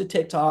watched the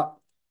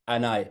TikTok,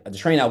 and the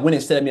trainer, I went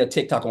and set me a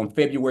TikTok on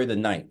February the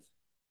 9th.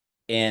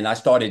 And I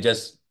just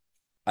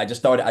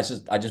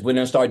went in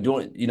and started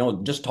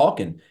doing, just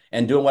talking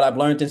and doing what I've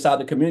learned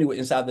inside the community,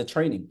 inside the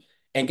training.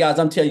 And guys,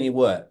 I'm telling you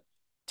what,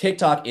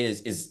 TikTok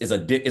is a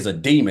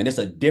demon. It's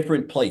a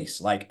different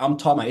place. Like, I'm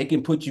talking about, it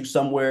can put you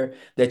somewhere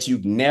that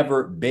you've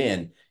never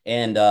been.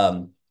 And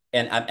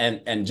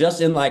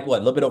just in like a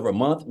little bit over a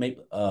month,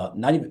 maybe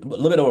not even a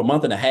little bit over a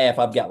month and a half,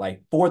 I've got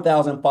like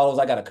 4,000 followers.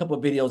 I got a couple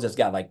of videos that's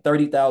got like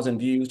 30,000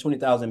 views,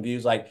 20,000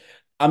 views. Like,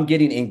 I'm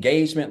getting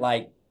engagement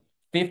like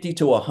 50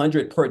 to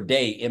 100 per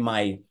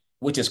day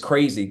which is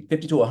crazy,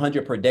 50 to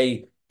 100 per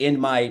day in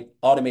my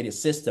automated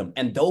system.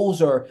 And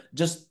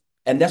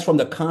that's from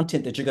the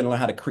content that you're going to learn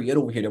how to create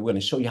over here, that we're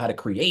going to show you how to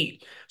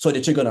create, so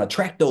that you're going to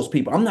attract those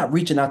people. I'm not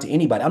reaching out to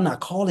anybody. I'm not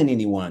calling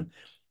anyone.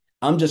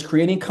 I'm just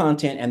creating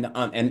content,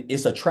 and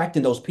it's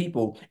attracting those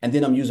people. And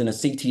then I'm using a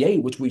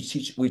CTA, which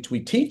we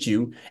teach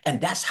you. And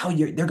that's how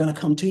they're going to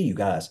come to you,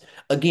 guys.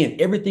 Again,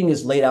 everything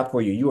is laid out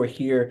for you. You are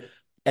here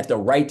at the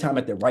right time,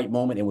 at the right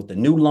moment. And with the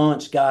new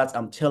launch, guys,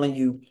 I'm telling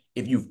you,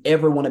 if you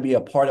ever want to be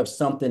a part of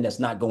something that's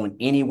not going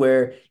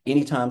anywhere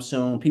anytime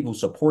soon, people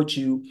support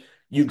you.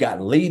 You got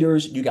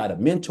leaders, you got a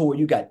mentor,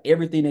 you got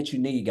everything that you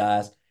need,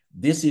 guys.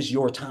 this is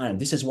your time.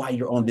 This is why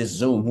you're on this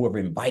Zoom, whoever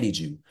invited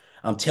you.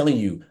 I'm telling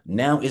you,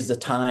 now is the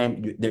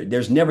time.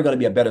 There's never going to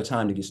be a better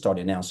time to get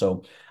started now.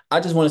 So I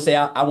just want to say,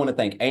 I want to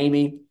thank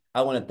Amy.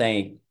 I want to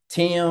thank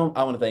Tim.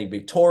 I want to thank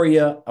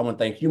Victoria. I want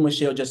to thank you,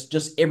 Michelle.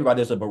 Just everybody.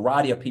 There's a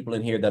variety of people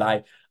in here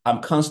that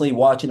I'm constantly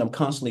watching. I'm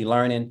constantly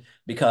learning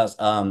because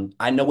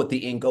I know what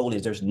the end goal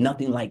is. There's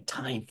nothing like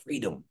time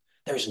freedom.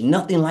 There's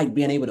nothing like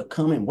being able to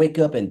come and wake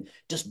up and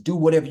just do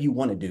whatever you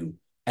want to do.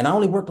 And I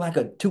only work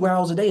like 2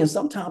 hours a day, and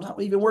sometimes I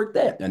don't even work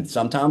that, and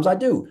sometimes I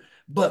do.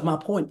 But my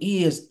point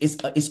is,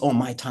 it's on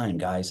my time,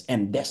 guys,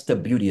 and that's the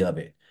beauty of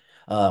it.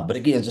 But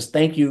again, just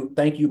thank you,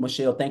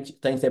 Michelle.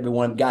 Thanks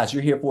everyone, guys.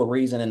 You're here for a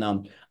reason, and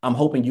I'm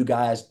hoping you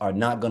guys are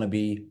not going to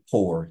be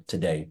poor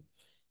today,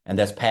 and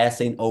that's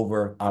passing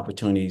over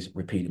opportunities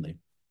repeatedly.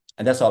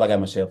 And that's all I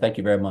got, Michelle. Thank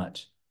you very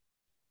much.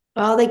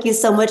 Oh, thank you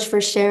so much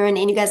for sharing.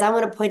 And you guys, I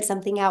want to point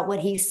something out. What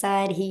he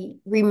said, he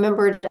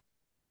remembered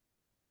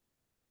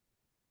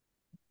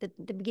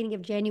the beginning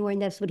of January,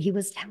 and that's what he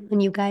was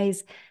telling you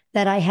guys,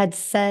 that I had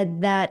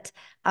said that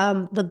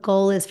the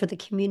goal is for the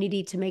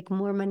community to make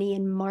more money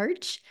in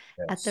March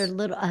at their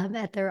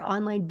at their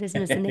online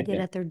business than they did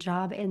at their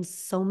job. And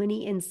so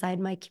many inside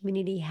my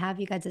community have,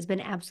 you guys. It's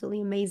been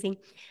absolutely amazing.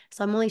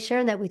 So I'm only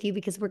sharing that with you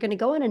because we're going to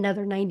go on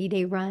another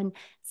 90-day run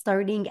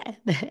starting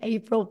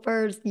April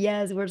 1st.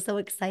 Yes, we're so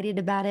excited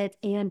about it.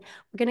 And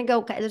we're going to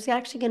go, there's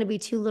actually going to be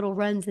 2 little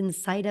runs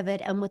inside of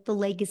it. And with the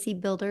Legacy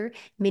Builder,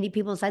 many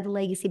people inside the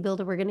Legacy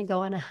Builder, we're going to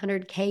go on a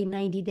 100K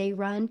 90-day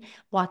run,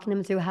 walking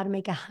them through how to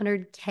make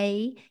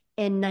 100K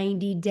in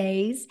 90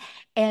 days.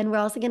 And we're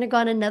also going to go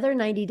on another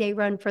 90-day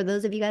run for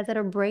those of you guys that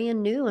are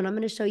brand new. And I'm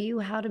going to show you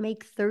how to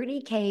make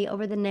 30K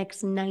over the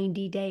next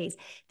 90 days.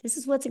 This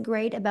is what's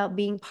great about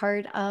being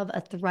part of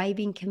a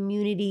thriving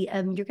community.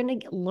 You're going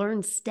to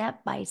learn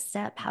step by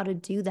step how to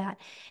do that.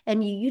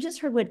 And you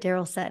just heard what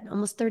Daryl said,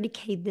 almost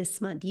 30K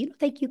this month. You don't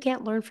think you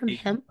can't learn from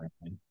him?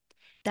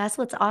 That's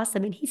what's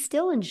awesome. And he's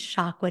still in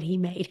shock what he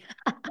made.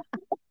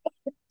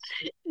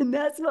 And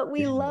that's what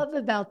we love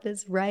about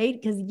this, right?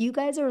 Because you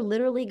guys are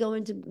literally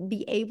going to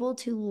be able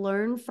to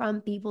learn from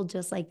people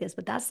just like this.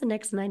 But that's the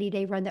next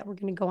 90-day run that we're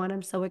going to go on.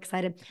 I'm so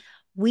excited.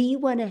 We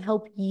want to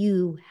help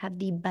you have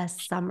the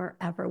best summer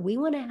ever. We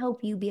want to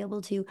help you be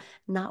able to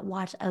not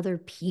watch other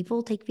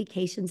people take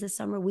vacations this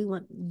summer. We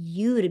want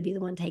you to be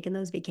the one taking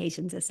those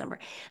vacations this summer.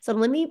 So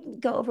let me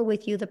go over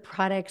with you the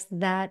products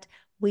that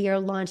we are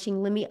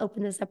launching. Let me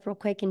open this up real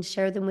quick and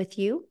share them with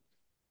you.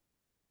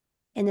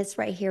 And it's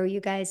right here, you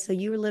guys. So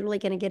you're literally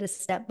going to get a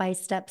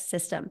step-by-step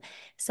system.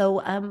 So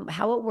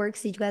how it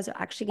works is you guys are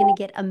actually going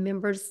to get a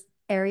members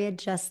area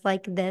just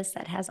like this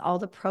that has all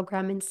the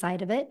program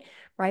inside of it,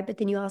 right? But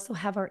then you also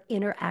have our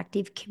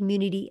interactive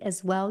community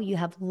as well. You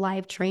have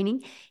live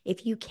training.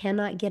 If you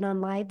cannot get on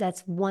live,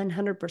 that's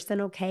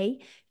 100% okay.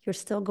 You're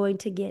still going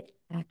to get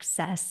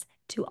access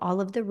to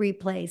all of the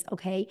replays,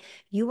 okay?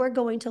 You are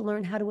going to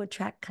learn how to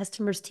attract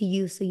customers to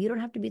you, so you don't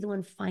have to be the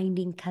one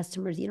finding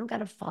customers. You don't got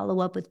to follow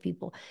up with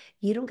people.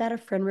 You don't got to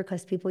friend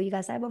request people. You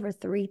guys, I have over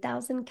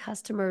 3,000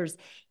 customers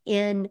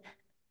in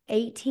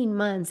 18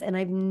 months, and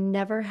I've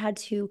never had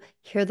to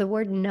hear the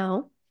word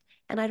no.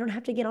 And I don't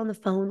have to get on the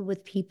phone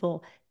with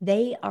people.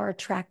 They are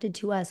attracted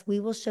to us.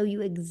 We will show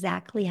you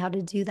exactly how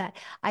to do that.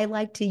 I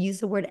like to use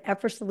the word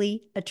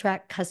effortlessly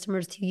attract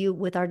customers to you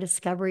with our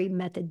discovery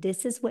method.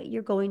 This is what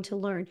you're going to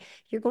learn.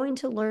 You're going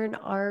to learn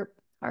our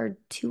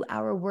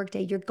 2-hour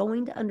workday. You're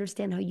going to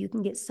understand how you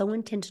can get so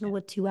intentional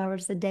with 2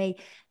 hours a day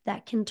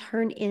that can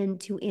turn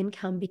into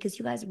income, because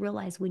you guys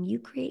realize when you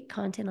create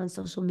content on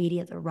social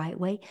media the right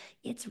way,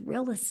 it's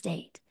real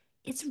estate.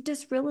 It's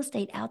just real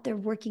estate out there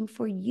working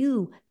for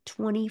you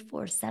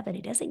 24/7.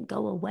 It doesn't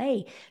go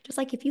away. Just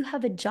like if you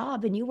have a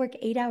job and you work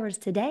 8 hours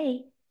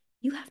today,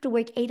 you have to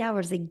work 8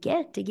 hours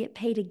again to get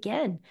paid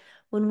again.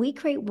 When we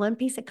create one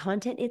piece of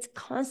content, it's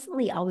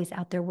constantly always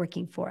out there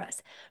working for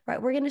us,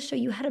 right? We're going to show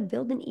you how to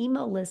build an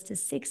email list to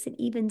 6 and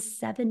even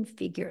 7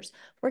 figures.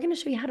 We're going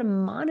to show you how to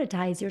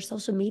monetize your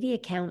social media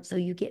account so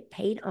you get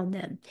paid on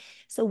them.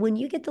 So when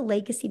you get the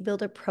Legacy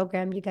Builder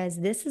program, you guys,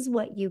 this is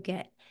what you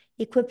get.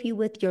 Equip you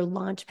with your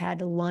launch pad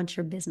to launch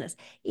your business.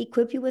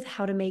 Equip you with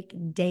how to make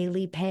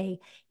daily pay.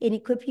 And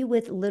equip you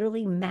with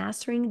literally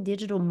mastering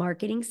digital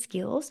marketing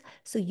skills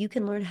so you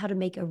can learn how to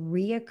make a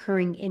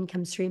reoccurring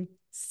income stream.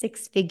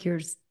 6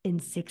 figures in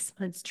 6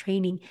 months.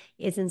 Training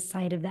is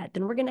inside of that.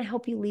 Then we're going to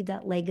help you leave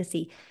that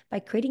legacy by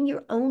creating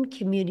your own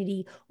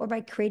community or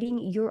by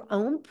creating your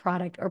own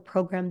product or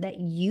program that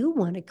you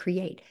want to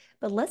create.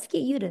 But let's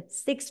get you to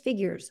 6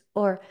 figures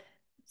or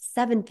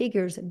 7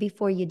 figures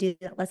before you do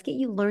that. Let's get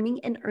you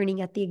learning and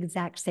earning at the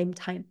exact same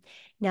time.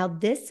 Now,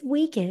 this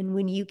weekend,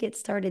 when you get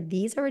started,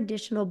 these are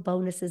additional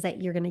bonuses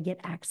that you're going to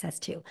get access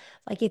to.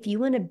 Like if you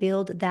want to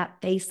build that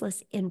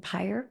faceless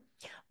empire,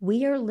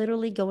 we are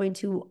literally going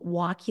to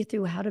walk you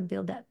through how to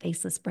build that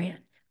faceless brand.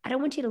 I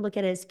don't want you to look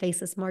at it as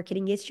faceless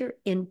marketing. It's your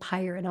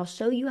empire, and I'll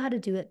show you how to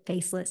do it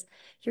faceless.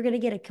 You're going to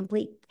get a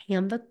complete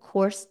Canva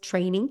course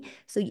training.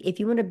 So if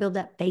you want to build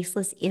that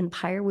faceless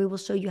empire, we will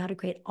show you how to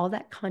create all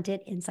that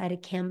content inside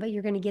of Canva.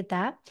 You're going to get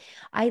that.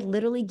 I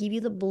literally give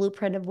you the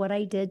blueprint of what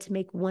I did to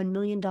make $1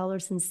 million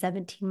in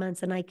 17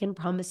 months. And I can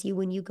promise you,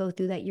 when you go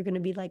through that, you're going to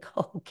be like,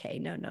 oh, okay,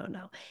 no.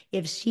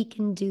 If she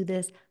can do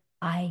this,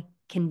 I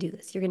can do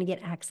this. You're going to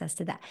get access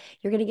to that.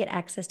 You're going to get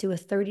access to a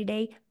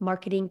 30-day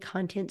marketing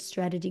content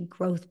strategy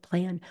growth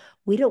plan.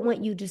 We don't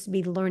want you just to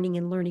be learning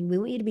and learning. We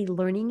want you to be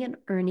learning and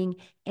earning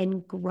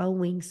and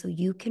growing so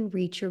you can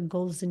reach your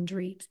goals and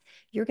dreams.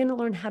 You're going to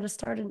learn how to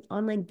start an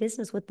online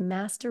business with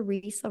master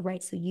resale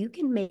rights so you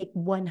can make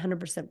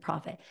 100%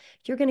 profit.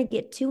 You're going to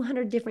get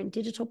 200 different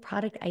digital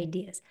product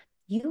ideas.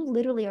 You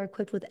literally are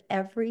equipped with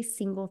every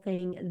single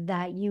thing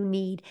that you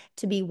need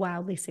to be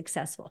wildly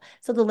successful.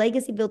 So the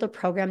Legacy Builder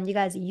program, you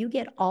guys, you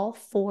get all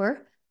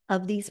 4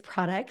 of these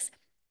products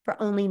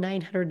for only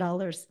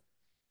 $900,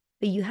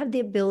 but you have the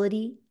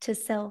ability to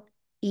sell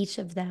each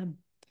of them.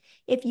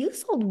 If you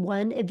sold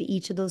one of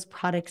each of those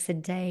products a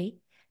day,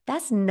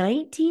 that's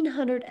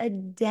 $1,900 a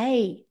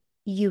day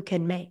you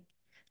can make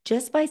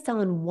just by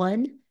selling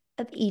one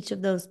of each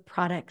of those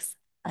products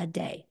a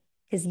day.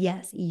 Because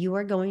yes, you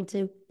are going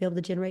to be able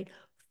to generate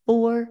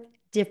 4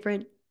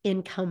 different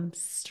income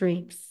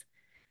streams.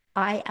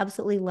 I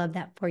absolutely love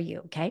that for you,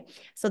 okay?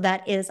 So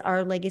that is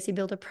our Legacy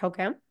Builder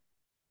program.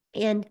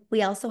 And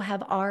we also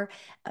have our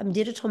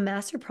digital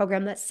master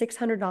program that's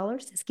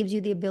 $600. This gives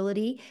you the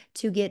ability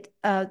to get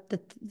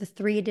the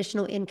 3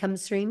 additional income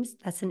streams.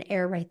 That's an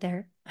error right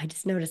there. I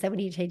just noticed that we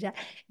need to change that.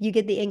 You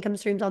get the income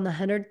streams on the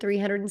 100,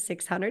 300, and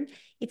 600.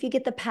 If you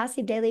get the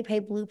passive daily pay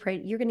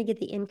blueprint, you're going to get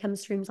the income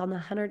streams on the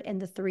 $100 and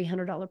the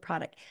 $300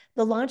 product.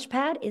 The launch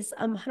pad is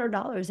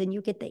 $100, and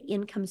you get the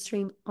income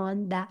stream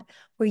on that,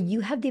 where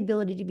you have the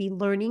ability to be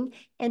learning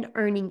and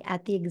earning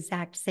at the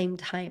exact same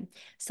time.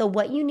 So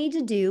what you need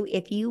to do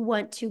if you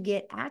want to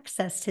get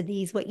access to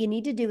these, what you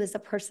need to do is the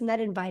person that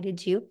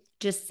invited you,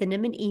 just send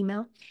them an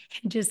email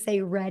and just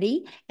say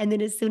ready. And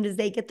then as soon as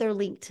they get their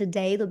link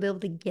today, they'll be able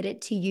to get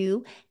it to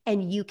you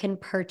and you can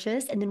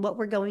purchase. And then what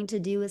we're going to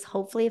do is,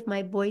 hopefully, if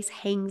my voice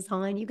hangs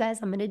on, you guys,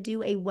 I'm going to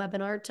do a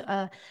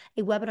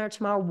webinar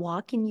tomorrow,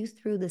 walking you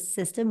through the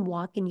system,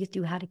 walking you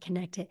through how to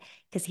connect it.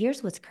 Because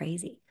here's what's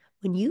crazy.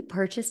 When you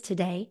purchase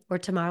today or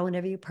tomorrow,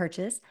 whenever you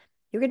purchase,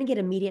 you're going to get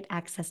immediate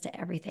access to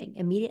everything,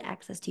 immediate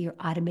access to your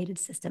automated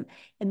system,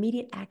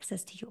 immediate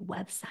access to your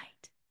website.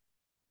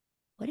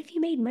 What if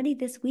you made money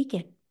this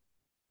weekend?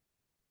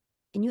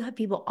 And you have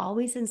people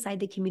always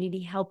inside the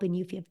community helping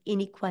you if you have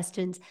any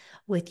questions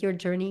with your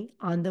journey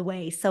on the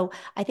way. So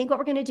I think what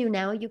we're going to do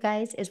now, you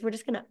guys, is we're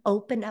just going to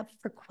open up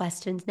for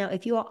questions. Now,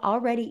 if you are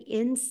already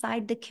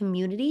inside the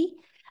community,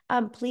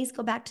 please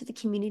go back to the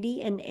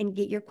community and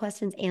get your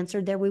questions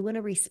answered there. We want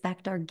to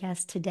respect our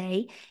guests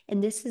today.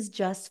 And this is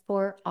just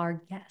for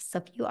our guests. So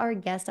if you are a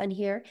guest on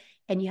here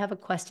and you have a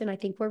question, I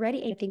think we're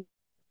ready.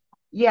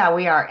 Yeah,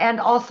 we are. And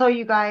also,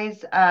 you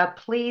guys,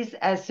 please,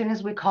 as soon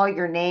as we call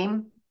your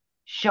name,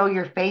 show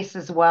your face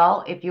as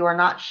well. If you are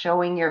not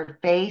showing your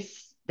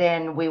face,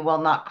 then we will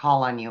not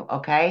call on you,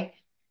 okay?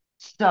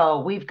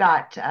 So we've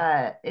got,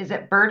 is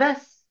it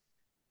Bertus?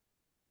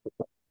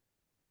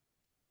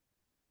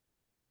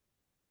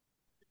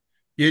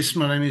 Yes,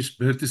 my name is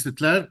Bertus de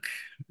Klerk.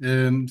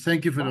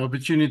 Thank you for the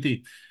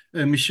opportunity.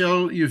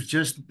 Michelle, you've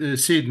just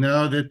said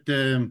now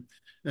that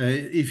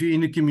if you're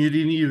in the community,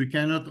 you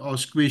cannot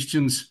ask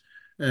questions.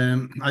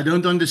 I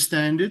don't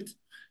understand it.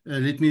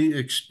 Let me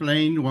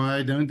explain why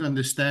I don't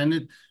understand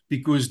it.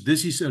 Because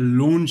this is a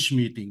launch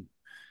meeting.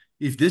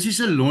 If this is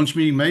a launch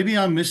meeting, maybe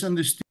I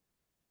misunderstood.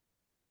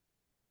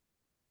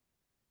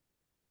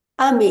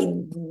 I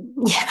mean,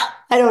 yeah,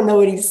 I don't know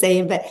what he's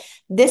saying, but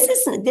this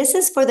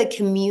is for the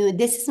community.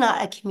 This is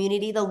not a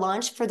community. The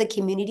launch for the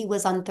community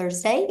was on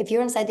Thursday. If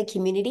you're inside the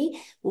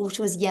community, which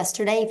was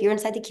yesterday, if you're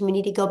inside the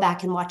community, go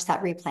back and watch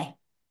that replay.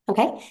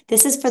 Okay.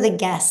 This is for the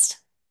guest.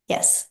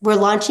 Yes. We're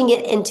launching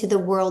it into the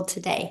world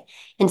today.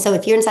 And so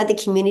if you're inside the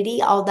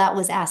community, all that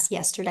was asked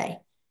yesterday.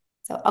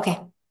 So, okay.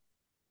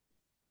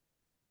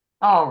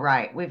 All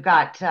right. We've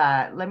got,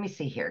 let me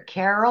see here.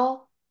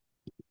 Carol.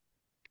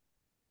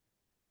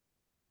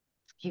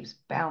 Keeps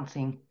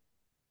bouncing.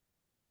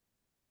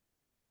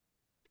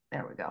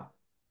 There we go.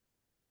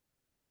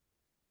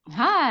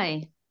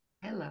 Hi.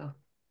 Hello.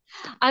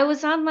 I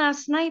was on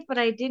last night, but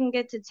I didn't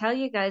get to tell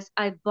you guys.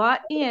 I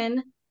bought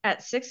in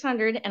at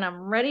 600 and I'm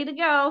ready to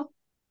go.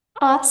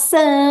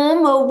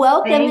 Awesome. Well,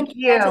 welcome. Thank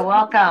you.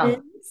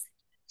 Welcome.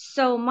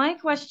 So my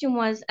question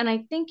was, and I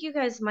think you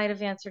guys might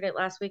have answered it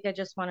last week. I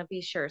just want to be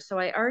sure. So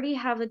I already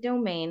have a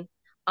domain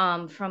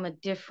from a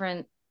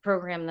different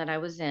program that I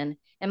was in.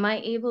 Am I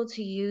able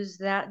to use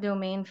that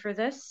domain for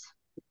this?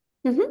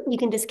 You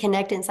can just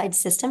connect inside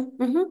system.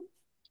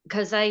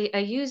 Because I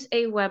use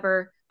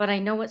Aweber, but I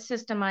know what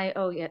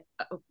System.io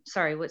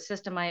what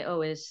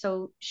System.io is.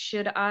 So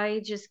should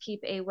I just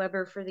keep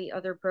Aweber for the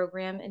other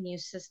program and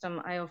use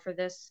System.io for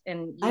this?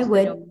 And use I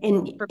would.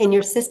 In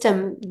your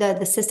system,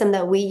 the system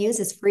that we use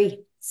is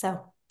free.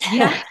 So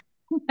Yeah.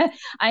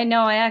 I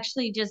know. I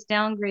actually just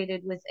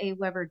downgraded with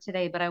Aweber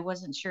today, but I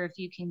wasn't sure if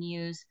you can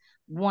use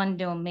one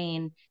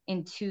domain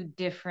in two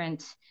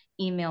different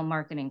email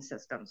marketing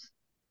systems.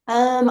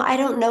 I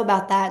don't know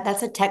about that.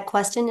 That's a tech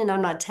question, and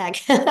I'm not tech.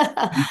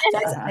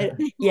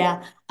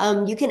 Yeah.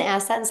 You can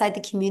ask that inside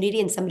the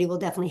community, and somebody will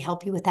definitely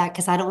help you with that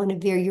because I don't want to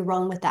veer you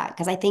wrong with that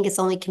because I think it's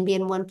only can be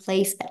in one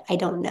place, but I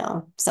don't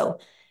know. So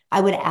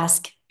I would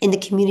ask in the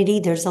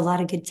community. There's a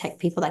lot of good tech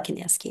people that can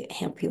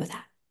help you with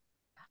that.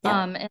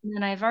 Yeah. And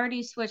then I've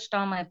already switched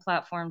all my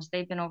platforms.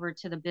 They've been over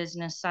to the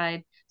business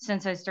side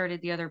since I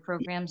started the other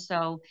program.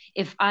 So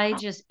if I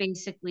just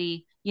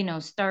basically,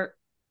 start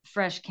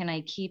fresh, can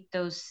I keep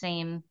those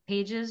same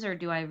pages or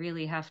do I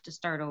really have to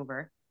start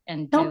over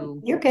and No,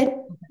 do? you're good.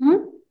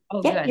 Mhm.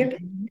 Oh, Yeah, you're good.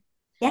 good.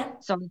 Yeah.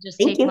 So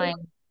Thank you.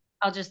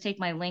 I'll just take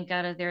my link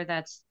out of there.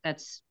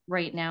 That's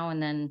right now,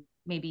 and then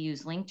maybe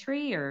use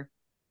Linktree or.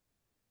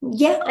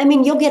 Yeah, I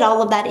mean, you'll get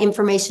all of that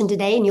information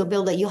today and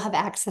you'll have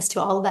access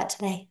to all of that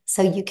today.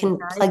 So you can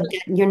plug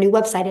your new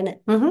website in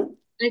it.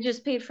 I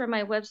just paid for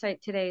my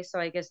website today, so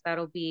I guess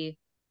that'll be,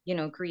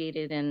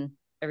 created and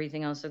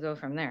everything else will go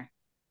from there.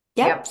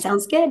 Yep.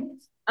 Sounds good.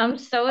 I'm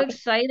so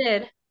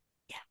excited.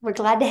 Yeah, we're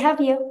glad to have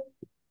you.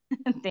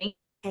 Thank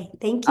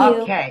you.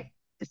 Okay.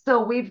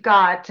 So we've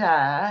got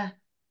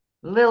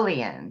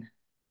Lillian.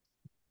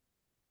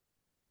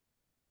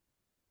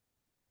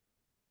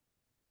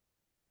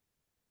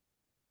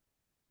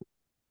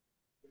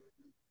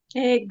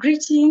 Hey,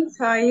 greetings.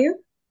 How are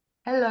you?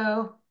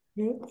 Hello.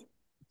 Good.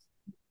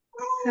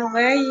 How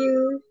are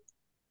you?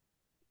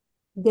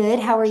 Good.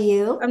 How are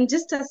you? I'm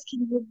just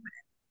asking you.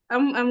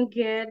 I'm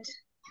good.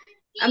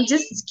 I'm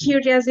just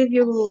curious if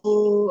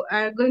you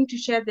are going to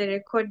share the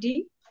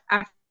recording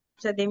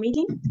after the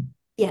meeting.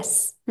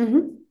 Yes.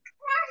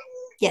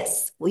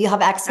 Yes. Will you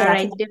have access to All it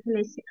right, after?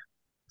 definitely.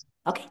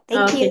 Okay.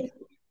 Thank you.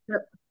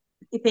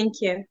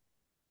 Thank you.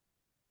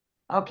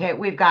 Okay,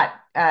 we've got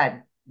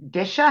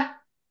Disha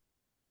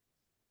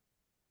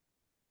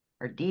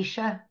or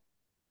Disha.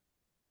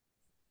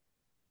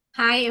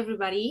 Hi,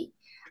 everybody.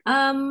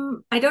 I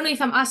don't know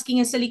if I'm asking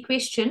a silly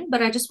question,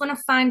 but I just want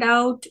to find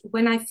out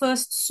when I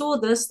first saw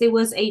this, there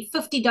was a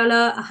 $50,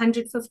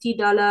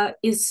 $150.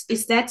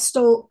 Is that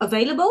still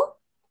available?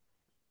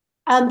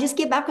 Just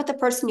get back with the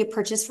person you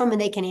purchased from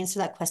and they can answer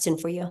that question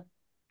for you.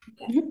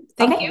 Okay.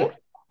 Thank you.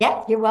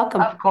 Yeah, you're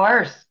welcome. Of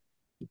course.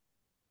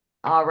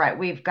 All right,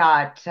 we've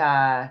got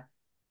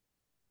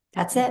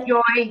that's it.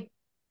 Joy.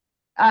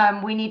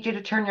 We need you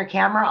to turn your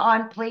camera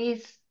on,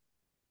 please.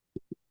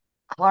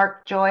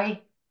 Clark,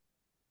 Joy.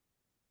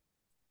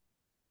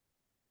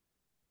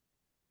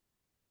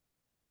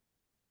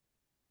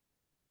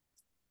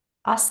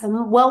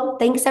 Awesome. Well,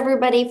 thanks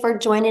everybody for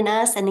joining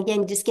us. And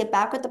again, just get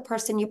back with the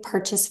person you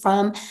purchased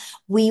from.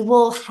 We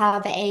will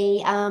have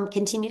a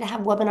continue to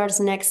have webinars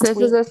next week.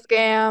 This is a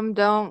scam.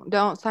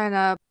 Don't sign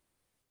up.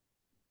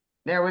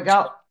 There we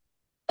go.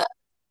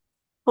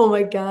 Oh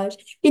my gosh.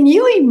 Can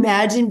you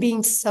imagine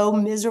being so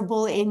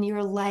miserable in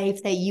your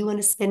life that you want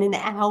to spend an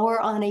hour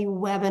on a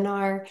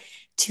webinar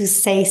to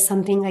say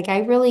something like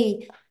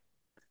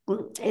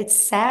it's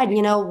sad,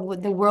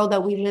 with the world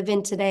that we live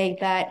in today,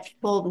 that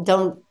people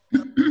don't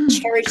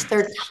cherish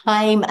their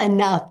time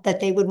enough that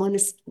they would want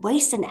to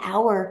waste an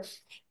hour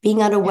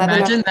being on a webinar.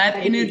 Imagine that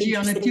energy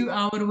on a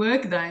 2-hour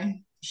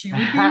workday. She would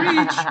be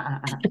rich.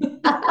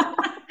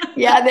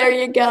 Yeah, there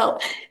you go.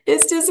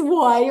 It's just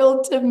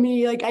wild to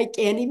me. Like, I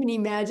can't even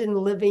imagine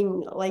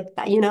living like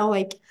that,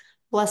 like,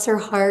 bless her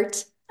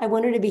heart. I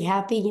want her to be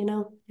happy,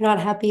 You're not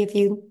happy if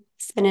you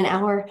spend an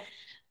hour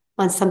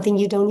on something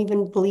you don't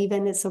even believe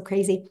in. It's so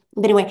crazy.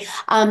 But anyway,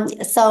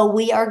 so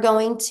we are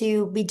going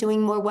to be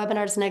doing more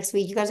webinars next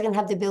week. You guys are going to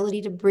have the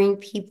ability to bring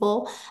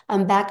people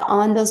back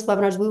on those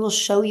webinars. We will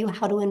show you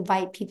how to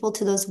invite people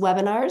to those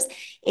webinars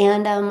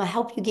and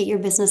help you get your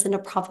business into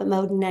profit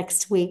mode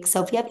next week.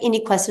 So if you have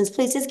any questions,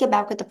 please just get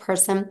back with the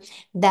person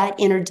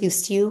that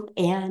introduced you.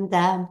 And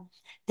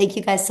thank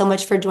you guys so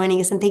much for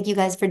joining us. And thank you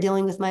guys for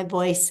dealing with my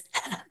voice.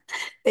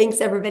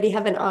 Thanks, everybody.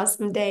 Have an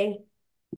awesome day.